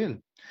His will.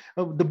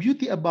 The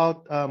beauty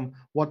about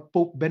what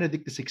Pope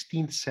Benedict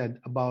XVI said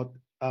about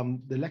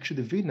the Lectio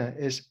Divina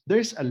is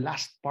there's a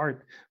last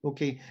part,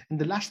 okay? And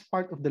the last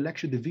part of the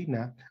Lectio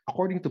Divina,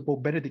 according to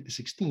Pope Benedict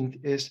XVI,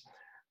 is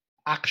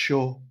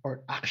actio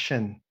or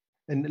action.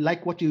 And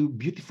like what you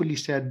beautifully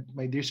said,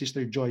 my dear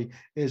sister Joy,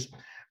 is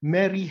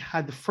Mary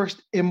had the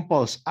first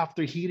impulse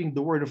after hearing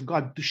the word of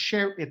God to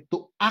share it,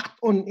 to act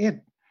on it.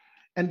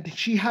 And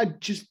she had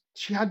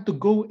to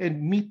go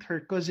and meet her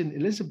cousin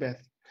Elizabeth.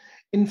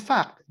 In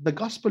fact, the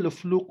Gospel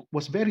of Luke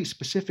was very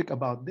specific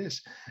about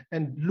this.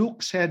 And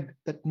Luke said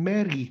that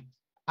Mary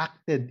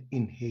acted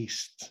in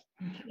haste.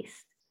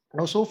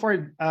 Now, so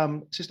far,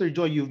 Sister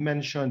Joy, you've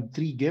mentioned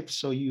 3 gifts.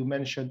 So you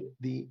mentioned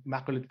the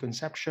Immaculate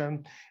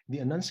Conception, the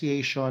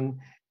Annunciation,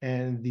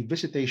 and the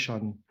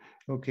Visitation.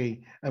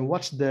 Okay, and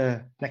what's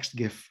the next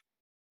gift?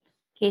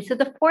 Okay, so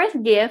the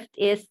 4th gift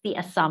is the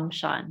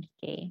Assumption.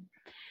 Okay,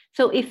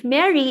 so if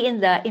Mary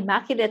in the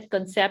Immaculate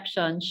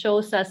Conception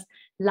shows us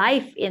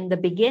life in the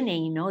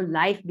beginning,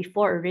 life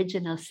before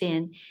original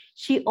sin,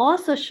 she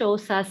also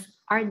shows us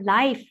our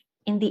life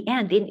in the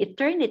end, in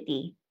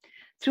eternity,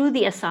 through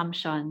the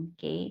Assumption.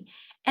 Okay,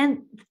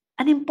 and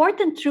an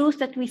important truth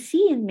that we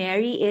see in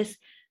Mary is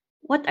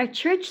what our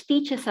church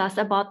teaches us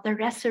about the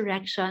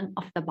resurrection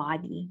of the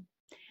body.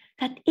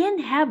 That in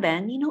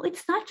heaven,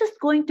 it's not just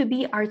going to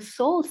be our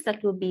souls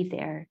that will be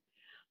there,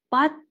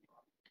 but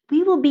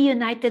we will be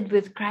united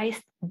with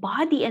Christ,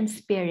 body and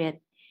spirit.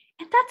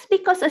 And that's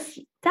because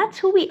that's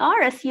who we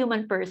are as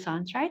human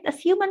persons, right? As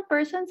human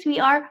persons, we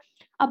are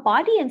a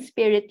body and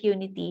spirit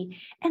unity.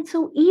 And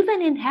so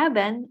even in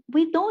heaven,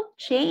 we don't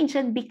change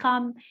and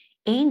become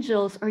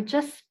angels or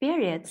just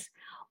spirits.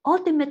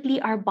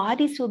 Ultimately, our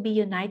bodies will be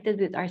united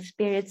with our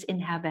spirits in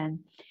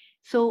heaven.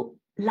 So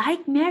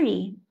like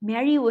Mary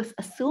was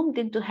assumed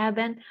into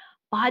heaven,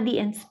 body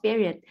and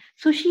spirit.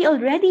 So she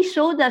already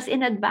showed us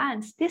in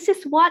advance, this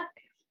is what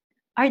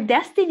our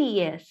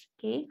destiny is.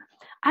 Okay,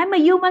 I'm a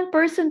human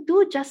person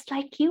too, just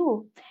like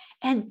you.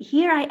 And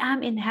here I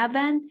am in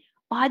heaven,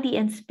 body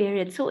and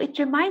spirit. So it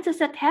reminds us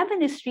that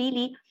heaven is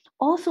really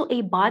also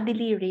a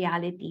bodily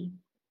reality.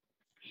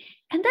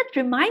 And that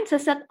reminds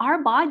us that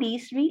our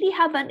bodies really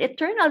have an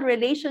eternal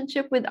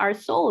relationship with our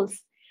souls.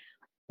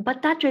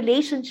 But that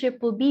relationship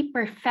will be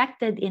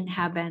perfected in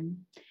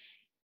heaven.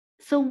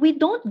 So we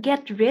don't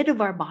get rid of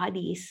our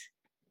bodies.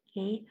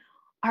 Okay?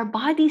 Our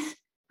bodies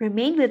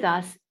remain with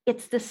us.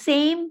 It's the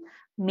same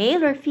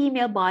male or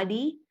female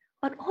body,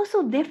 but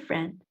also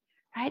different,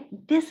 right?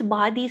 This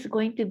body is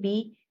going to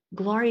be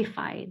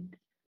glorified.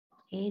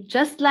 Okay?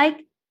 Just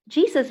like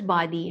Jesus'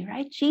 body,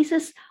 right?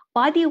 Jesus'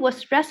 body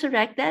was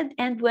resurrected,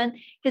 and when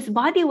his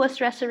body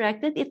was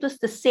resurrected, it was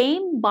the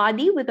same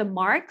body with the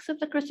marks of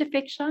the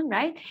crucifixion,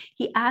 right?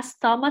 He asked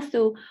Thomas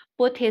to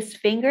put his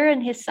finger in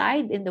his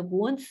side in the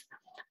wounds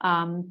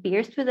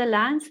pierced with a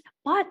lance,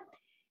 but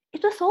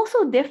it was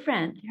also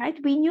different, right?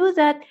 We knew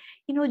that,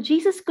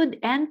 Jesus could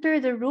enter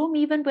the room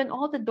even when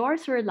all the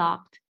doors were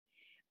locked.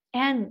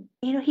 And,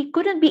 he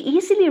couldn't be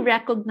easily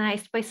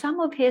recognized by some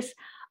of his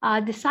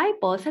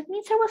disciples. That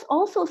means there was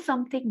also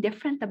something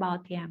different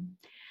about him.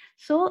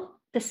 So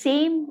the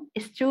same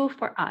is true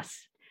for us.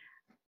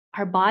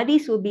 Our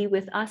bodies will be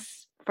with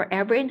us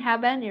forever in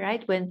heaven,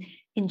 right? When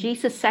in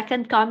Jesus'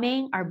 second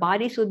coming, our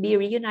bodies will be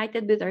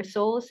reunited with our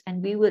souls,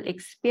 and we will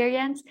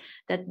experience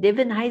that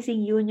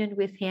divinizing union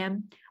with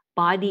him,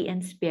 body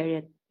and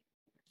spirit.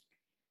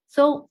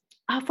 So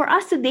for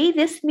us today,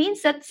 this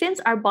means that since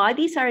our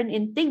bodies are an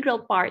integral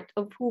part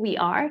of who we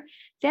are,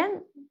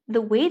 then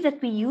the way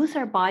that we use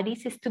our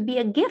bodies is to be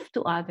a gift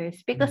to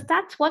others, because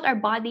that's what our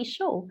bodies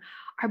show.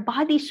 Our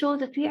bodies show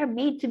that we are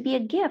made to be a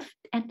gift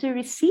and to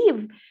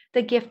receive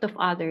the gift of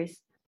others.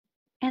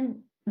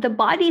 And the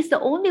body is the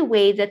only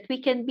way that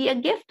we can be a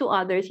gift to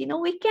others.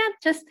 We can't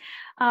just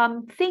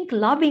think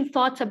loving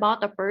thoughts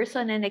about a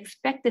person and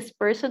expect this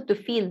person to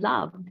feel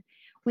loved.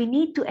 We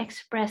need to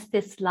express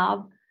this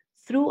love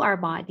through our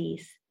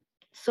bodies.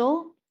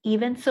 So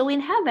even so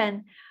in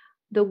heaven,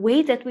 the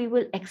way that we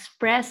will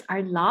express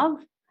our love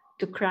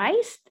to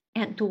Christ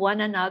and to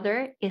one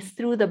another is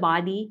through the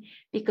body,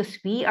 because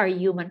we are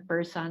human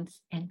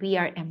persons and we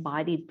are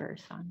embodied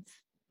persons.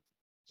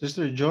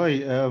 Sister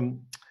Joy,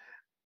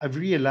 I've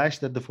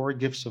realized that the 4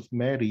 gifts of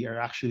Mary are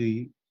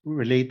actually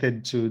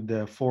related to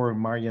the 4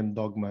 Marian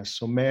dogmas.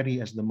 So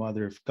Mary as the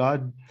Mother of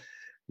God,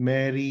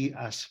 Mary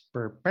as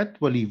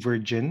perpetually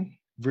virgin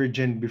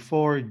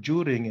before,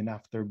 during, and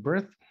after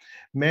birth,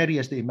 Mary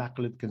as the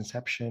Immaculate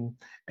Conception,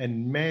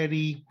 and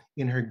Mary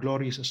in her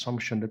glorious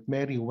Assumption, that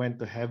Mary went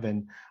to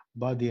heaven,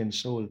 body and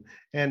soul.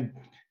 And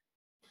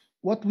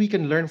what we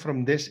can learn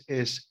from this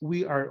is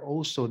we are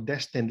also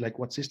destined, like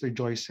what Sister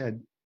Joy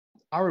said,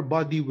 our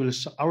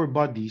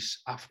bodies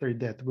after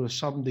death will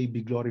someday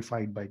be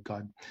glorified by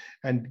God,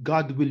 and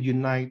God will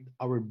unite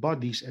our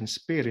bodies and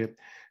spirit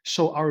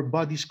so our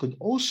bodies could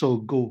also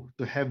go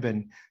to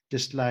heaven,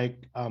 just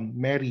like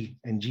Mary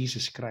and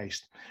Jesus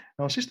Christ.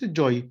 Now, Sister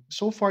Joy,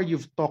 so far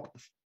you've talked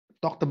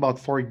about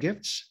four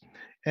gifts,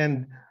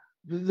 and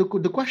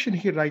the question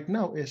here right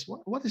now is,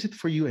 what is it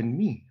for you and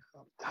me?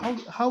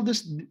 How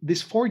does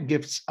these four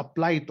gifts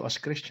apply to us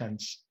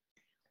Christians?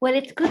 Well,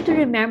 it's good to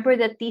remember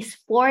that these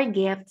four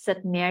gifts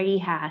that Mary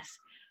has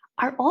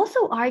are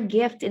also our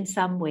gift in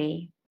some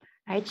way,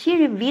 right? She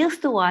reveals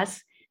to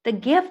us the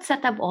gifts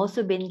that have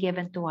also been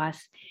given to us.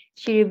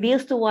 She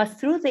reveals to us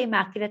through the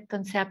Immaculate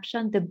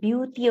Conception the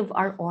beauty of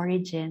our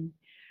origin,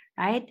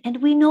 right?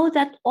 And we know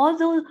that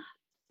although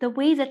the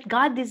way that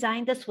God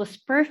designed us was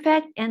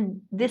perfect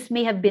and this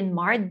may have been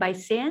marred by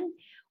sin,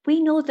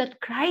 we know that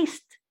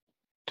Christ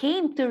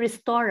came to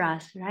restore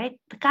us, right?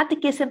 The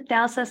Catechism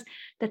tells us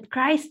that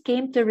Christ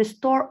came to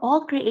restore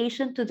all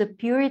creation to the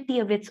purity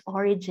of its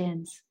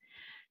origins.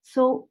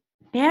 So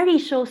Mary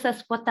shows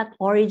us what that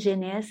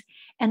origin is.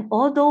 And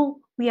although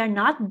we are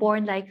not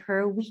born like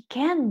her, we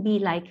can be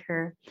like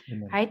her,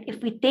 Amen. right?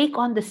 If we take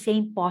on the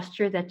same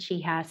posture that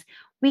she has,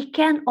 we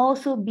can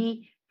also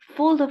be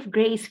full of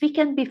grace. We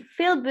can be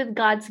filled with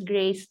God's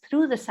grace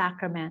through the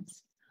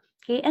sacraments.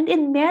 Okay, and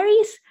in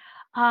Mary's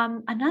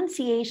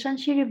Annunciation,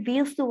 she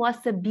reveals to us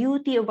the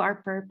beauty of our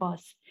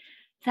purpose,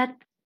 that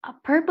a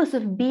purpose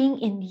of being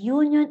in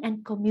union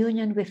and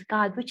communion with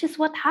God, which is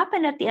what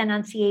happened at the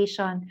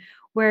Annunciation,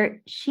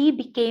 where she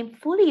became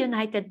fully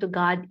united to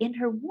God in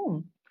her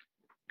womb.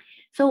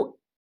 So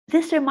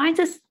this reminds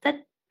us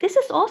that this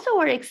is also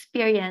our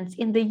experience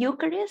in the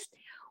Eucharist.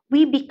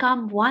 We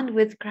become one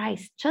with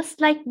Christ, just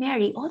like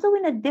Mary, although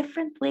in a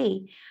different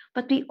way,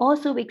 but we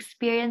also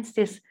experience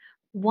this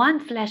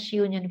one flesh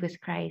union with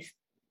Christ.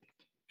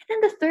 And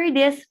then the third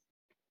is,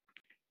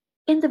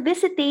 in the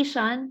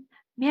Visitation,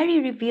 Mary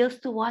reveals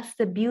to us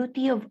the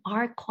beauty of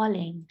our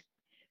calling,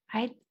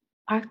 right?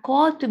 Our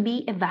call to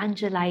be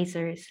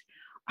evangelizers,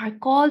 our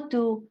call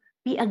to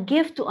be a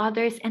gift to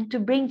others and to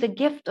bring the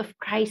gift of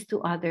Christ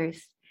to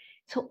others.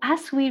 So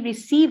as we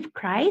receive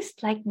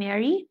Christ, like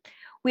Mary,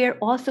 we are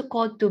also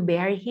called to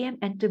bear him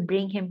and to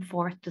bring him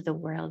forth to the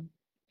world.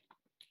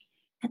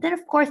 And then,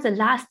 of course, the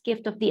last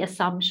gift of the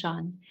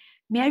Assumption.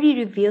 Mary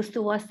reveals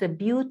to us the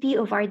beauty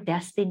of our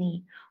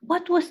destiny.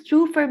 What was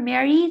true for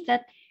Mary,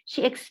 that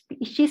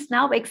she's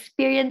now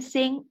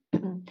experiencing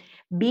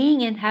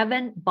being in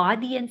heaven,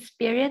 body and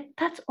spirit,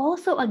 that's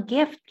also a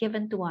gift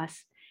given to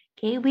us.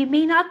 Okay, we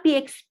may not be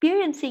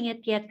experiencing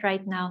it yet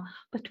right now,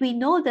 but we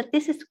know that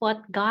this is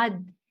what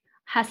God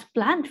has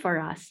planned for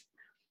us.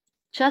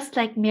 Just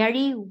like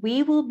Mary,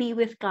 we will be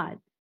with God,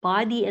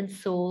 body and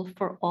soul,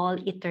 for all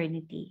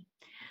eternity.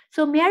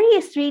 So Mary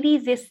is really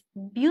this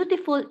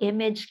beautiful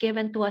image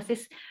given to us,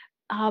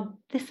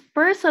 this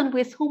person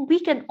with whom we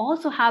can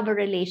also have a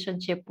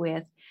relationship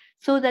with,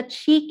 so that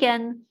she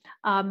can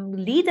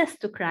lead us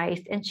to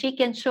Christ and she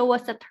can show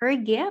us that her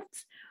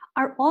gifts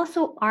are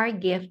also our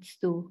gifts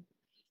too.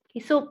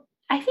 Okay, so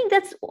I think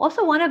that's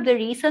also one of the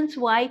reasons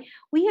why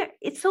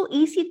it's so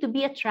easy to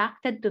be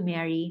attracted to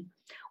Mary,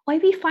 why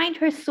we find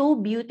her so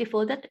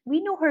beautiful, that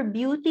we know her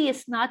beauty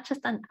is not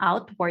just an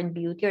outward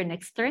beauty or an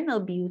external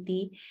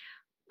beauty,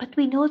 but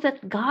we know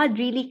that God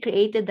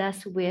created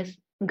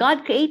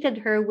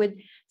her with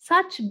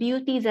such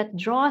beauty that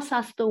draws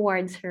us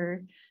towards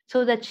her,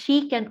 so that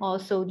she can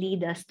also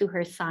lead us to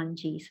her son,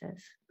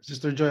 Jesus.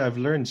 Sister Joy, I've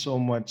learned so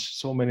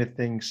many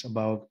things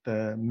about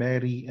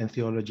Mary and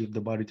theology of the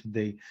body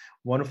today.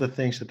 One of the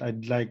things that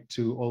I'd like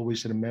to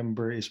always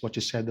remember is what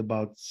you said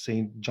about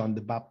Saint John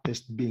the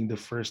Baptist being the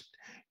first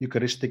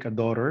Eucharistic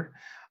adorer.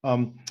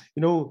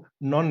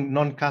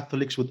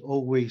 Non-Catholics would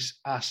always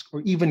ask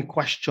or even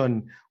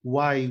question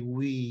why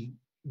we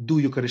do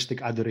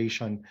Eucharistic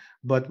adoration.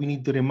 But we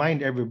need to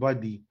remind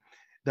everybody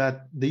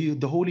that the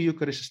Holy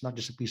Eucharist is not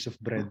just a piece of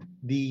bread.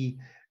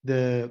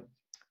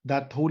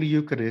 That Holy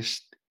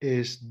Eucharist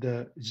is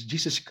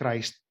Jesus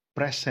Christ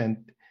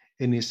present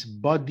in his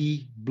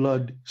body,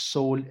 blood,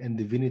 soul, and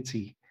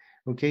divinity.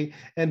 Okay,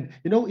 and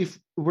if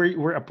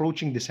we're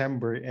approaching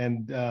December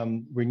and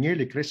we're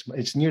nearly Christmas,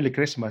 it's nearly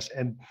Christmas,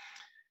 and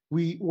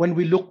when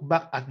we look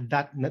back at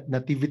that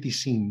nativity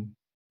scene,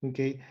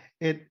 okay,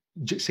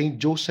 Saint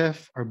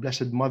Joseph, our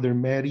Blessed Mother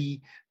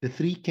Mary, the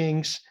three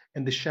kings,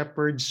 and the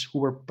shepherds who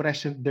were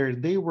present there,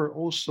 they were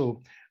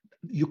also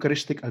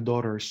Eucharistic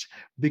adorers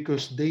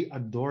because they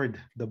adored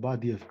the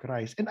body of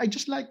Christ. And I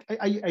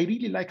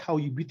really like how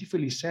you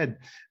beautifully said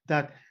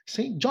that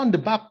Saint John the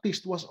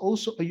Baptist was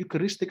also a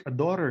Eucharistic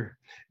adorer,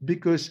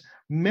 because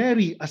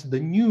Mary, as the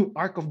new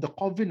Ark of the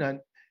Covenant,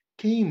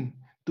 came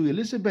to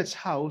Elizabeth's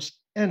house,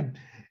 and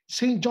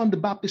Saint John the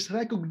Baptist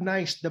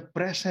recognized the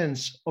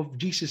presence of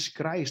Jesus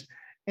Christ,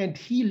 and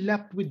he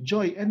leapt with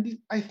joy. And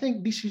I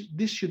think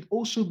this should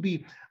also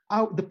be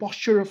the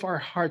posture of our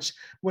hearts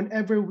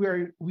whenever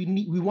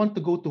we want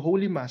to go to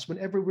Holy Mass,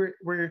 whenever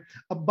we're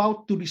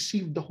about to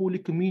receive the Holy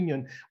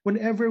Communion,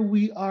 whenever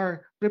we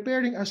are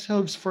preparing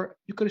ourselves for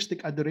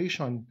Eucharistic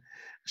adoration.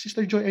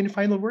 Sister Joy, any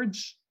final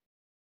words?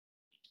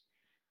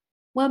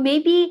 Well,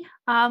 maybe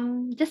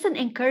just an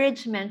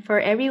encouragement for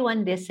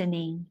everyone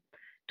listening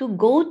to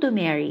go to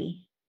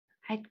Mary,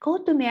 right? Go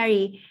to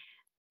Mary.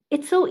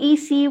 It's so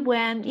easy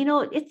when,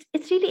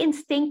 it's really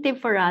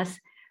instinctive for us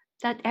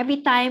that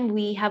every time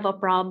we have a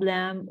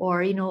problem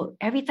or,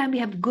 every time we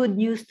have good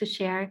news to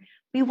share,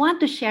 we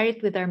want to share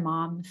it with our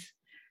moms,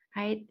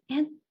 right?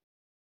 And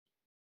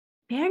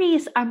Mary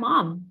is our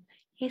mom.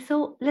 Okay,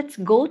 so let's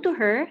go to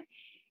her.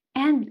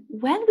 And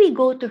when we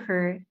go to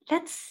her,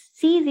 let's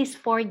see these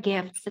 4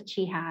 gifts that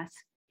she has.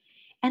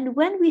 And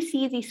when we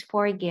see these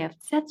 4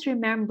 gifts, let's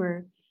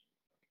remember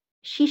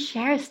she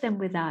shares them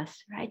with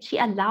us, right? She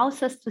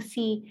allows us to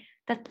see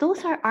that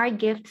those are our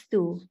gifts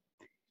too.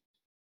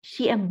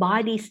 She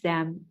embodies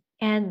them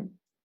and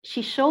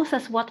she shows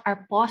us what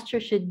our posture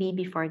should be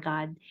before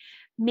God.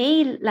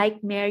 May,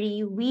 like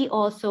Mary, we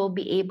also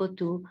be able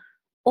to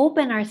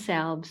open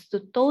ourselves to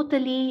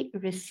totally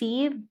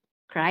receive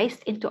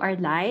Christ into our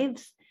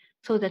lives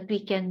so that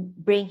we can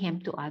bring him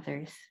to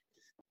others.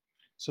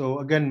 So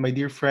again, my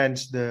dear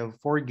friends, the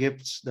 4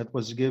 gifts that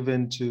were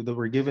given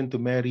to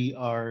Mary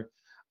are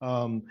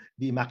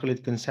the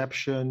Immaculate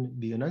Conception,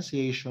 the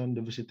Annunciation,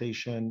 the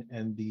Visitation,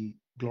 and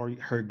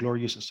her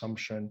glorious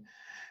Assumption.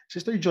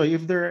 Sister Joy,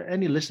 if there are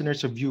any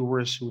listeners or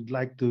viewers who would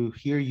like to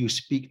hear you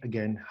speak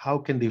again, how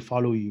can they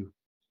follow you?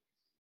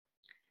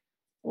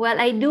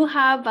 Well, I do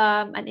have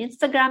an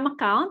Instagram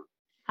account.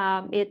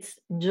 It's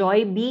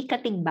Joy B.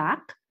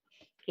 Katigbak.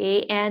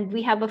 Okay, and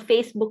we have a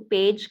Facebook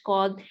page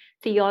called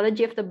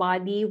Theology of the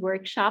Body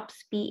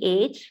Workshops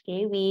PH.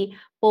 Okay, we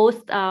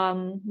post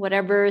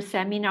whatever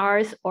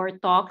seminars or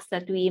talks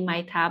that we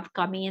might have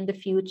coming in the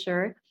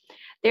future.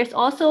 There's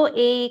also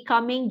a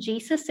coming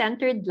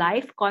Jesus-Centered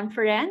Life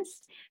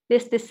conference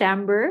this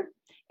December.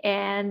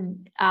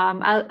 And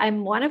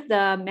I'm one of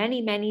the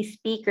many, many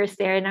speakers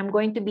there, and I'm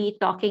going to be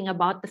talking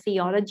about the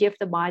theology of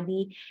the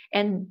body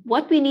and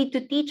what we need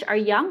to teach our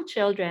young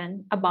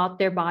children about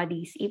their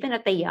bodies, even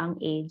at a young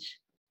age.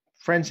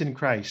 Friends in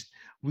Christ,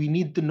 we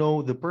need to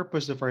know the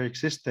purpose of our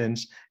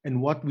existence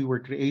and what we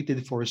were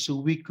created for so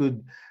we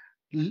could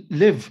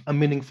live a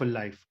meaningful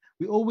life.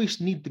 We always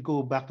need to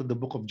go back to the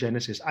book of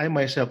Genesis. I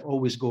myself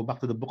always go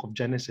back to the book of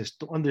Genesis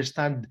to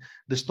understand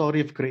the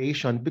story of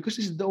creation because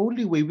it's the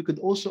only way we could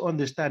also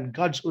understand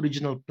God's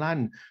original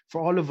plan for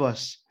all of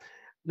us.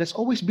 Let's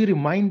always be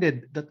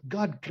reminded that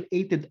God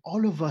created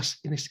all of us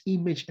in his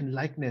image and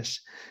likeness.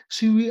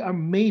 So we are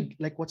made,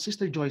 like what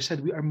Sister Joy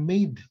said, we are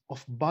made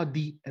of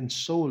body and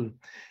soul.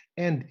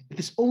 And it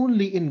is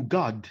only in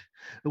God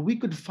that we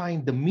could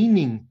find the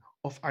meaning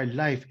of our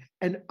life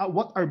and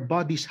what our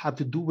bodies have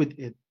to do with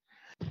it.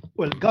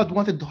 Well, God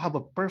wanted to have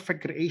a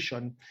perfect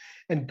creation.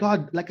 And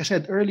God, like I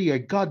said earlier,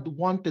 God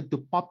wanted to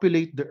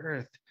populate the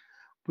earth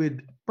with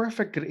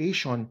perfect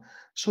creation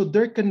so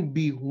there can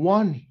be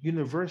one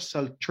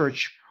universal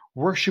church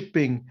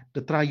worshiping the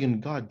triune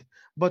God.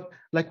 But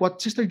like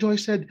what Sister Joy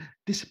said,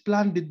 this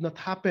plan did not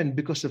happen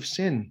because of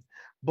sin.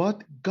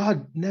 But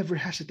God never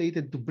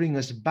hesitated to bring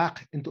us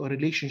back into a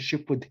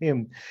relationship with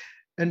him.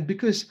 And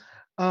because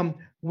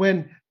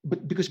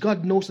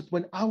God knows that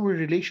when our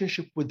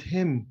relationship with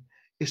him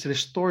is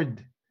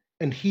restored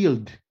and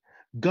healed,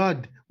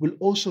 God will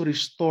also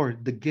restore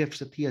the gifts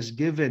that he has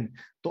given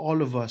to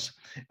all of us.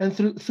 And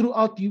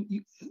throughout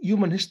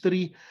human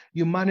history,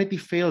 humanity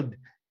failed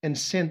and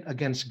sinned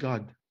against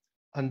God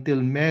until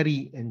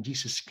Mary and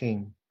Jesus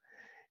came.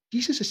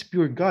 Jesus is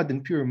pure God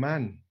and pure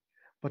man,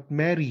 but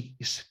Mary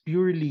is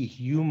purely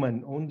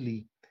human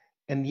only.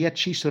 And yet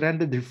she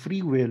surrendered her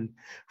free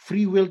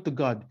will to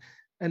God.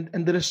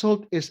 And the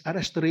result is a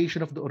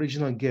restoration of the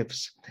original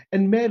gifts.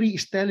 And Mary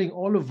is telling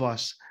all of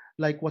us,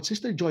 like what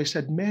Sister Joy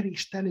said, Mary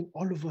is telling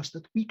all of us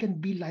that we can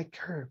be like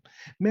her.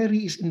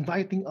 Mary is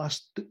inviting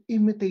us to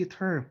imitate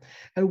her.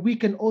 And we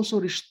can also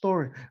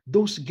restore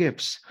those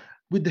gifts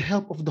with the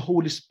help of the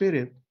Holy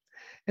Spirit.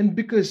 And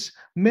because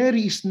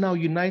Mary is now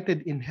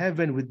united in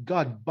heaven with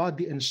God,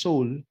 body and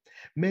soul,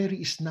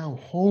 Mary is now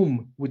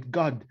home with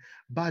God,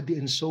 body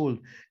and soul.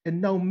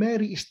 And now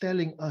Mary is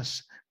telling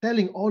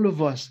all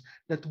of us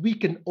that we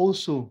can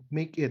also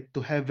make it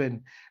to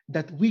heaven,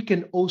 that we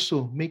can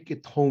also make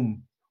it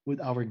home with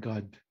our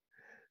God.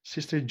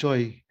 Sister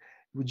Joy,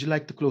 would you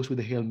like to close with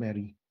a Hail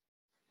Mary?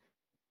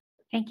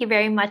 Thank you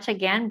very much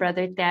again,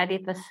 Brother Ted.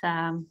 It was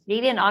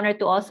really an honor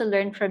to also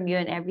learn from you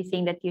and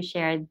everything that you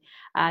shared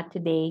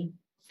today.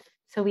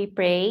 So we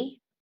pray.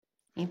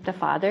 In the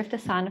Father, of the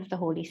Son, of the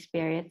Holy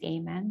Spirit.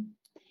 Amen.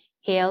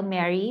 Hail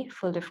Mary,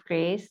 full of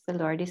grace, the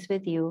Lord is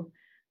with you.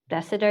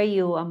 Blessed are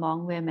you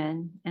among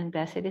women, and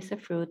blessed is the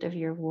fruit of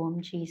your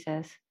womb,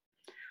 Jesus.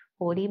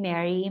 Holy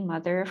Mary,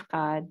 Mother of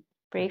God,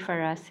 pray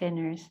for us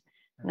sinners,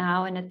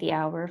 now and at the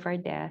hour of our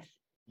death.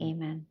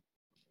 Amen.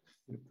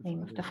 In the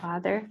name of the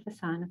Father, of the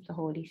Son, of the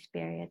Holy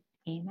Spirit.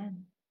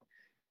 Amen.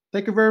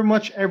 Thank you very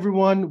much,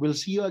 everyone. We'll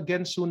see you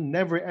again soon.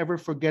 Never, ever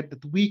forget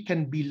that we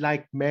can be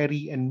like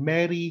Mary, and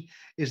Mary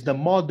is the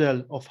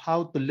model of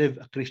how to live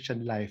a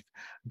Christian life.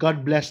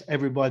 God bless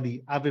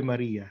everybody. Ave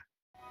Maria.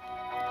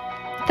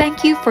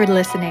 Thank you for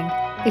listening.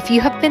 If you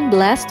have been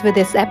blessed with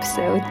this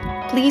episode,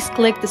 please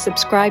click the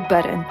subscribe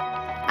button.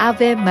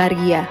 Ave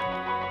Maria.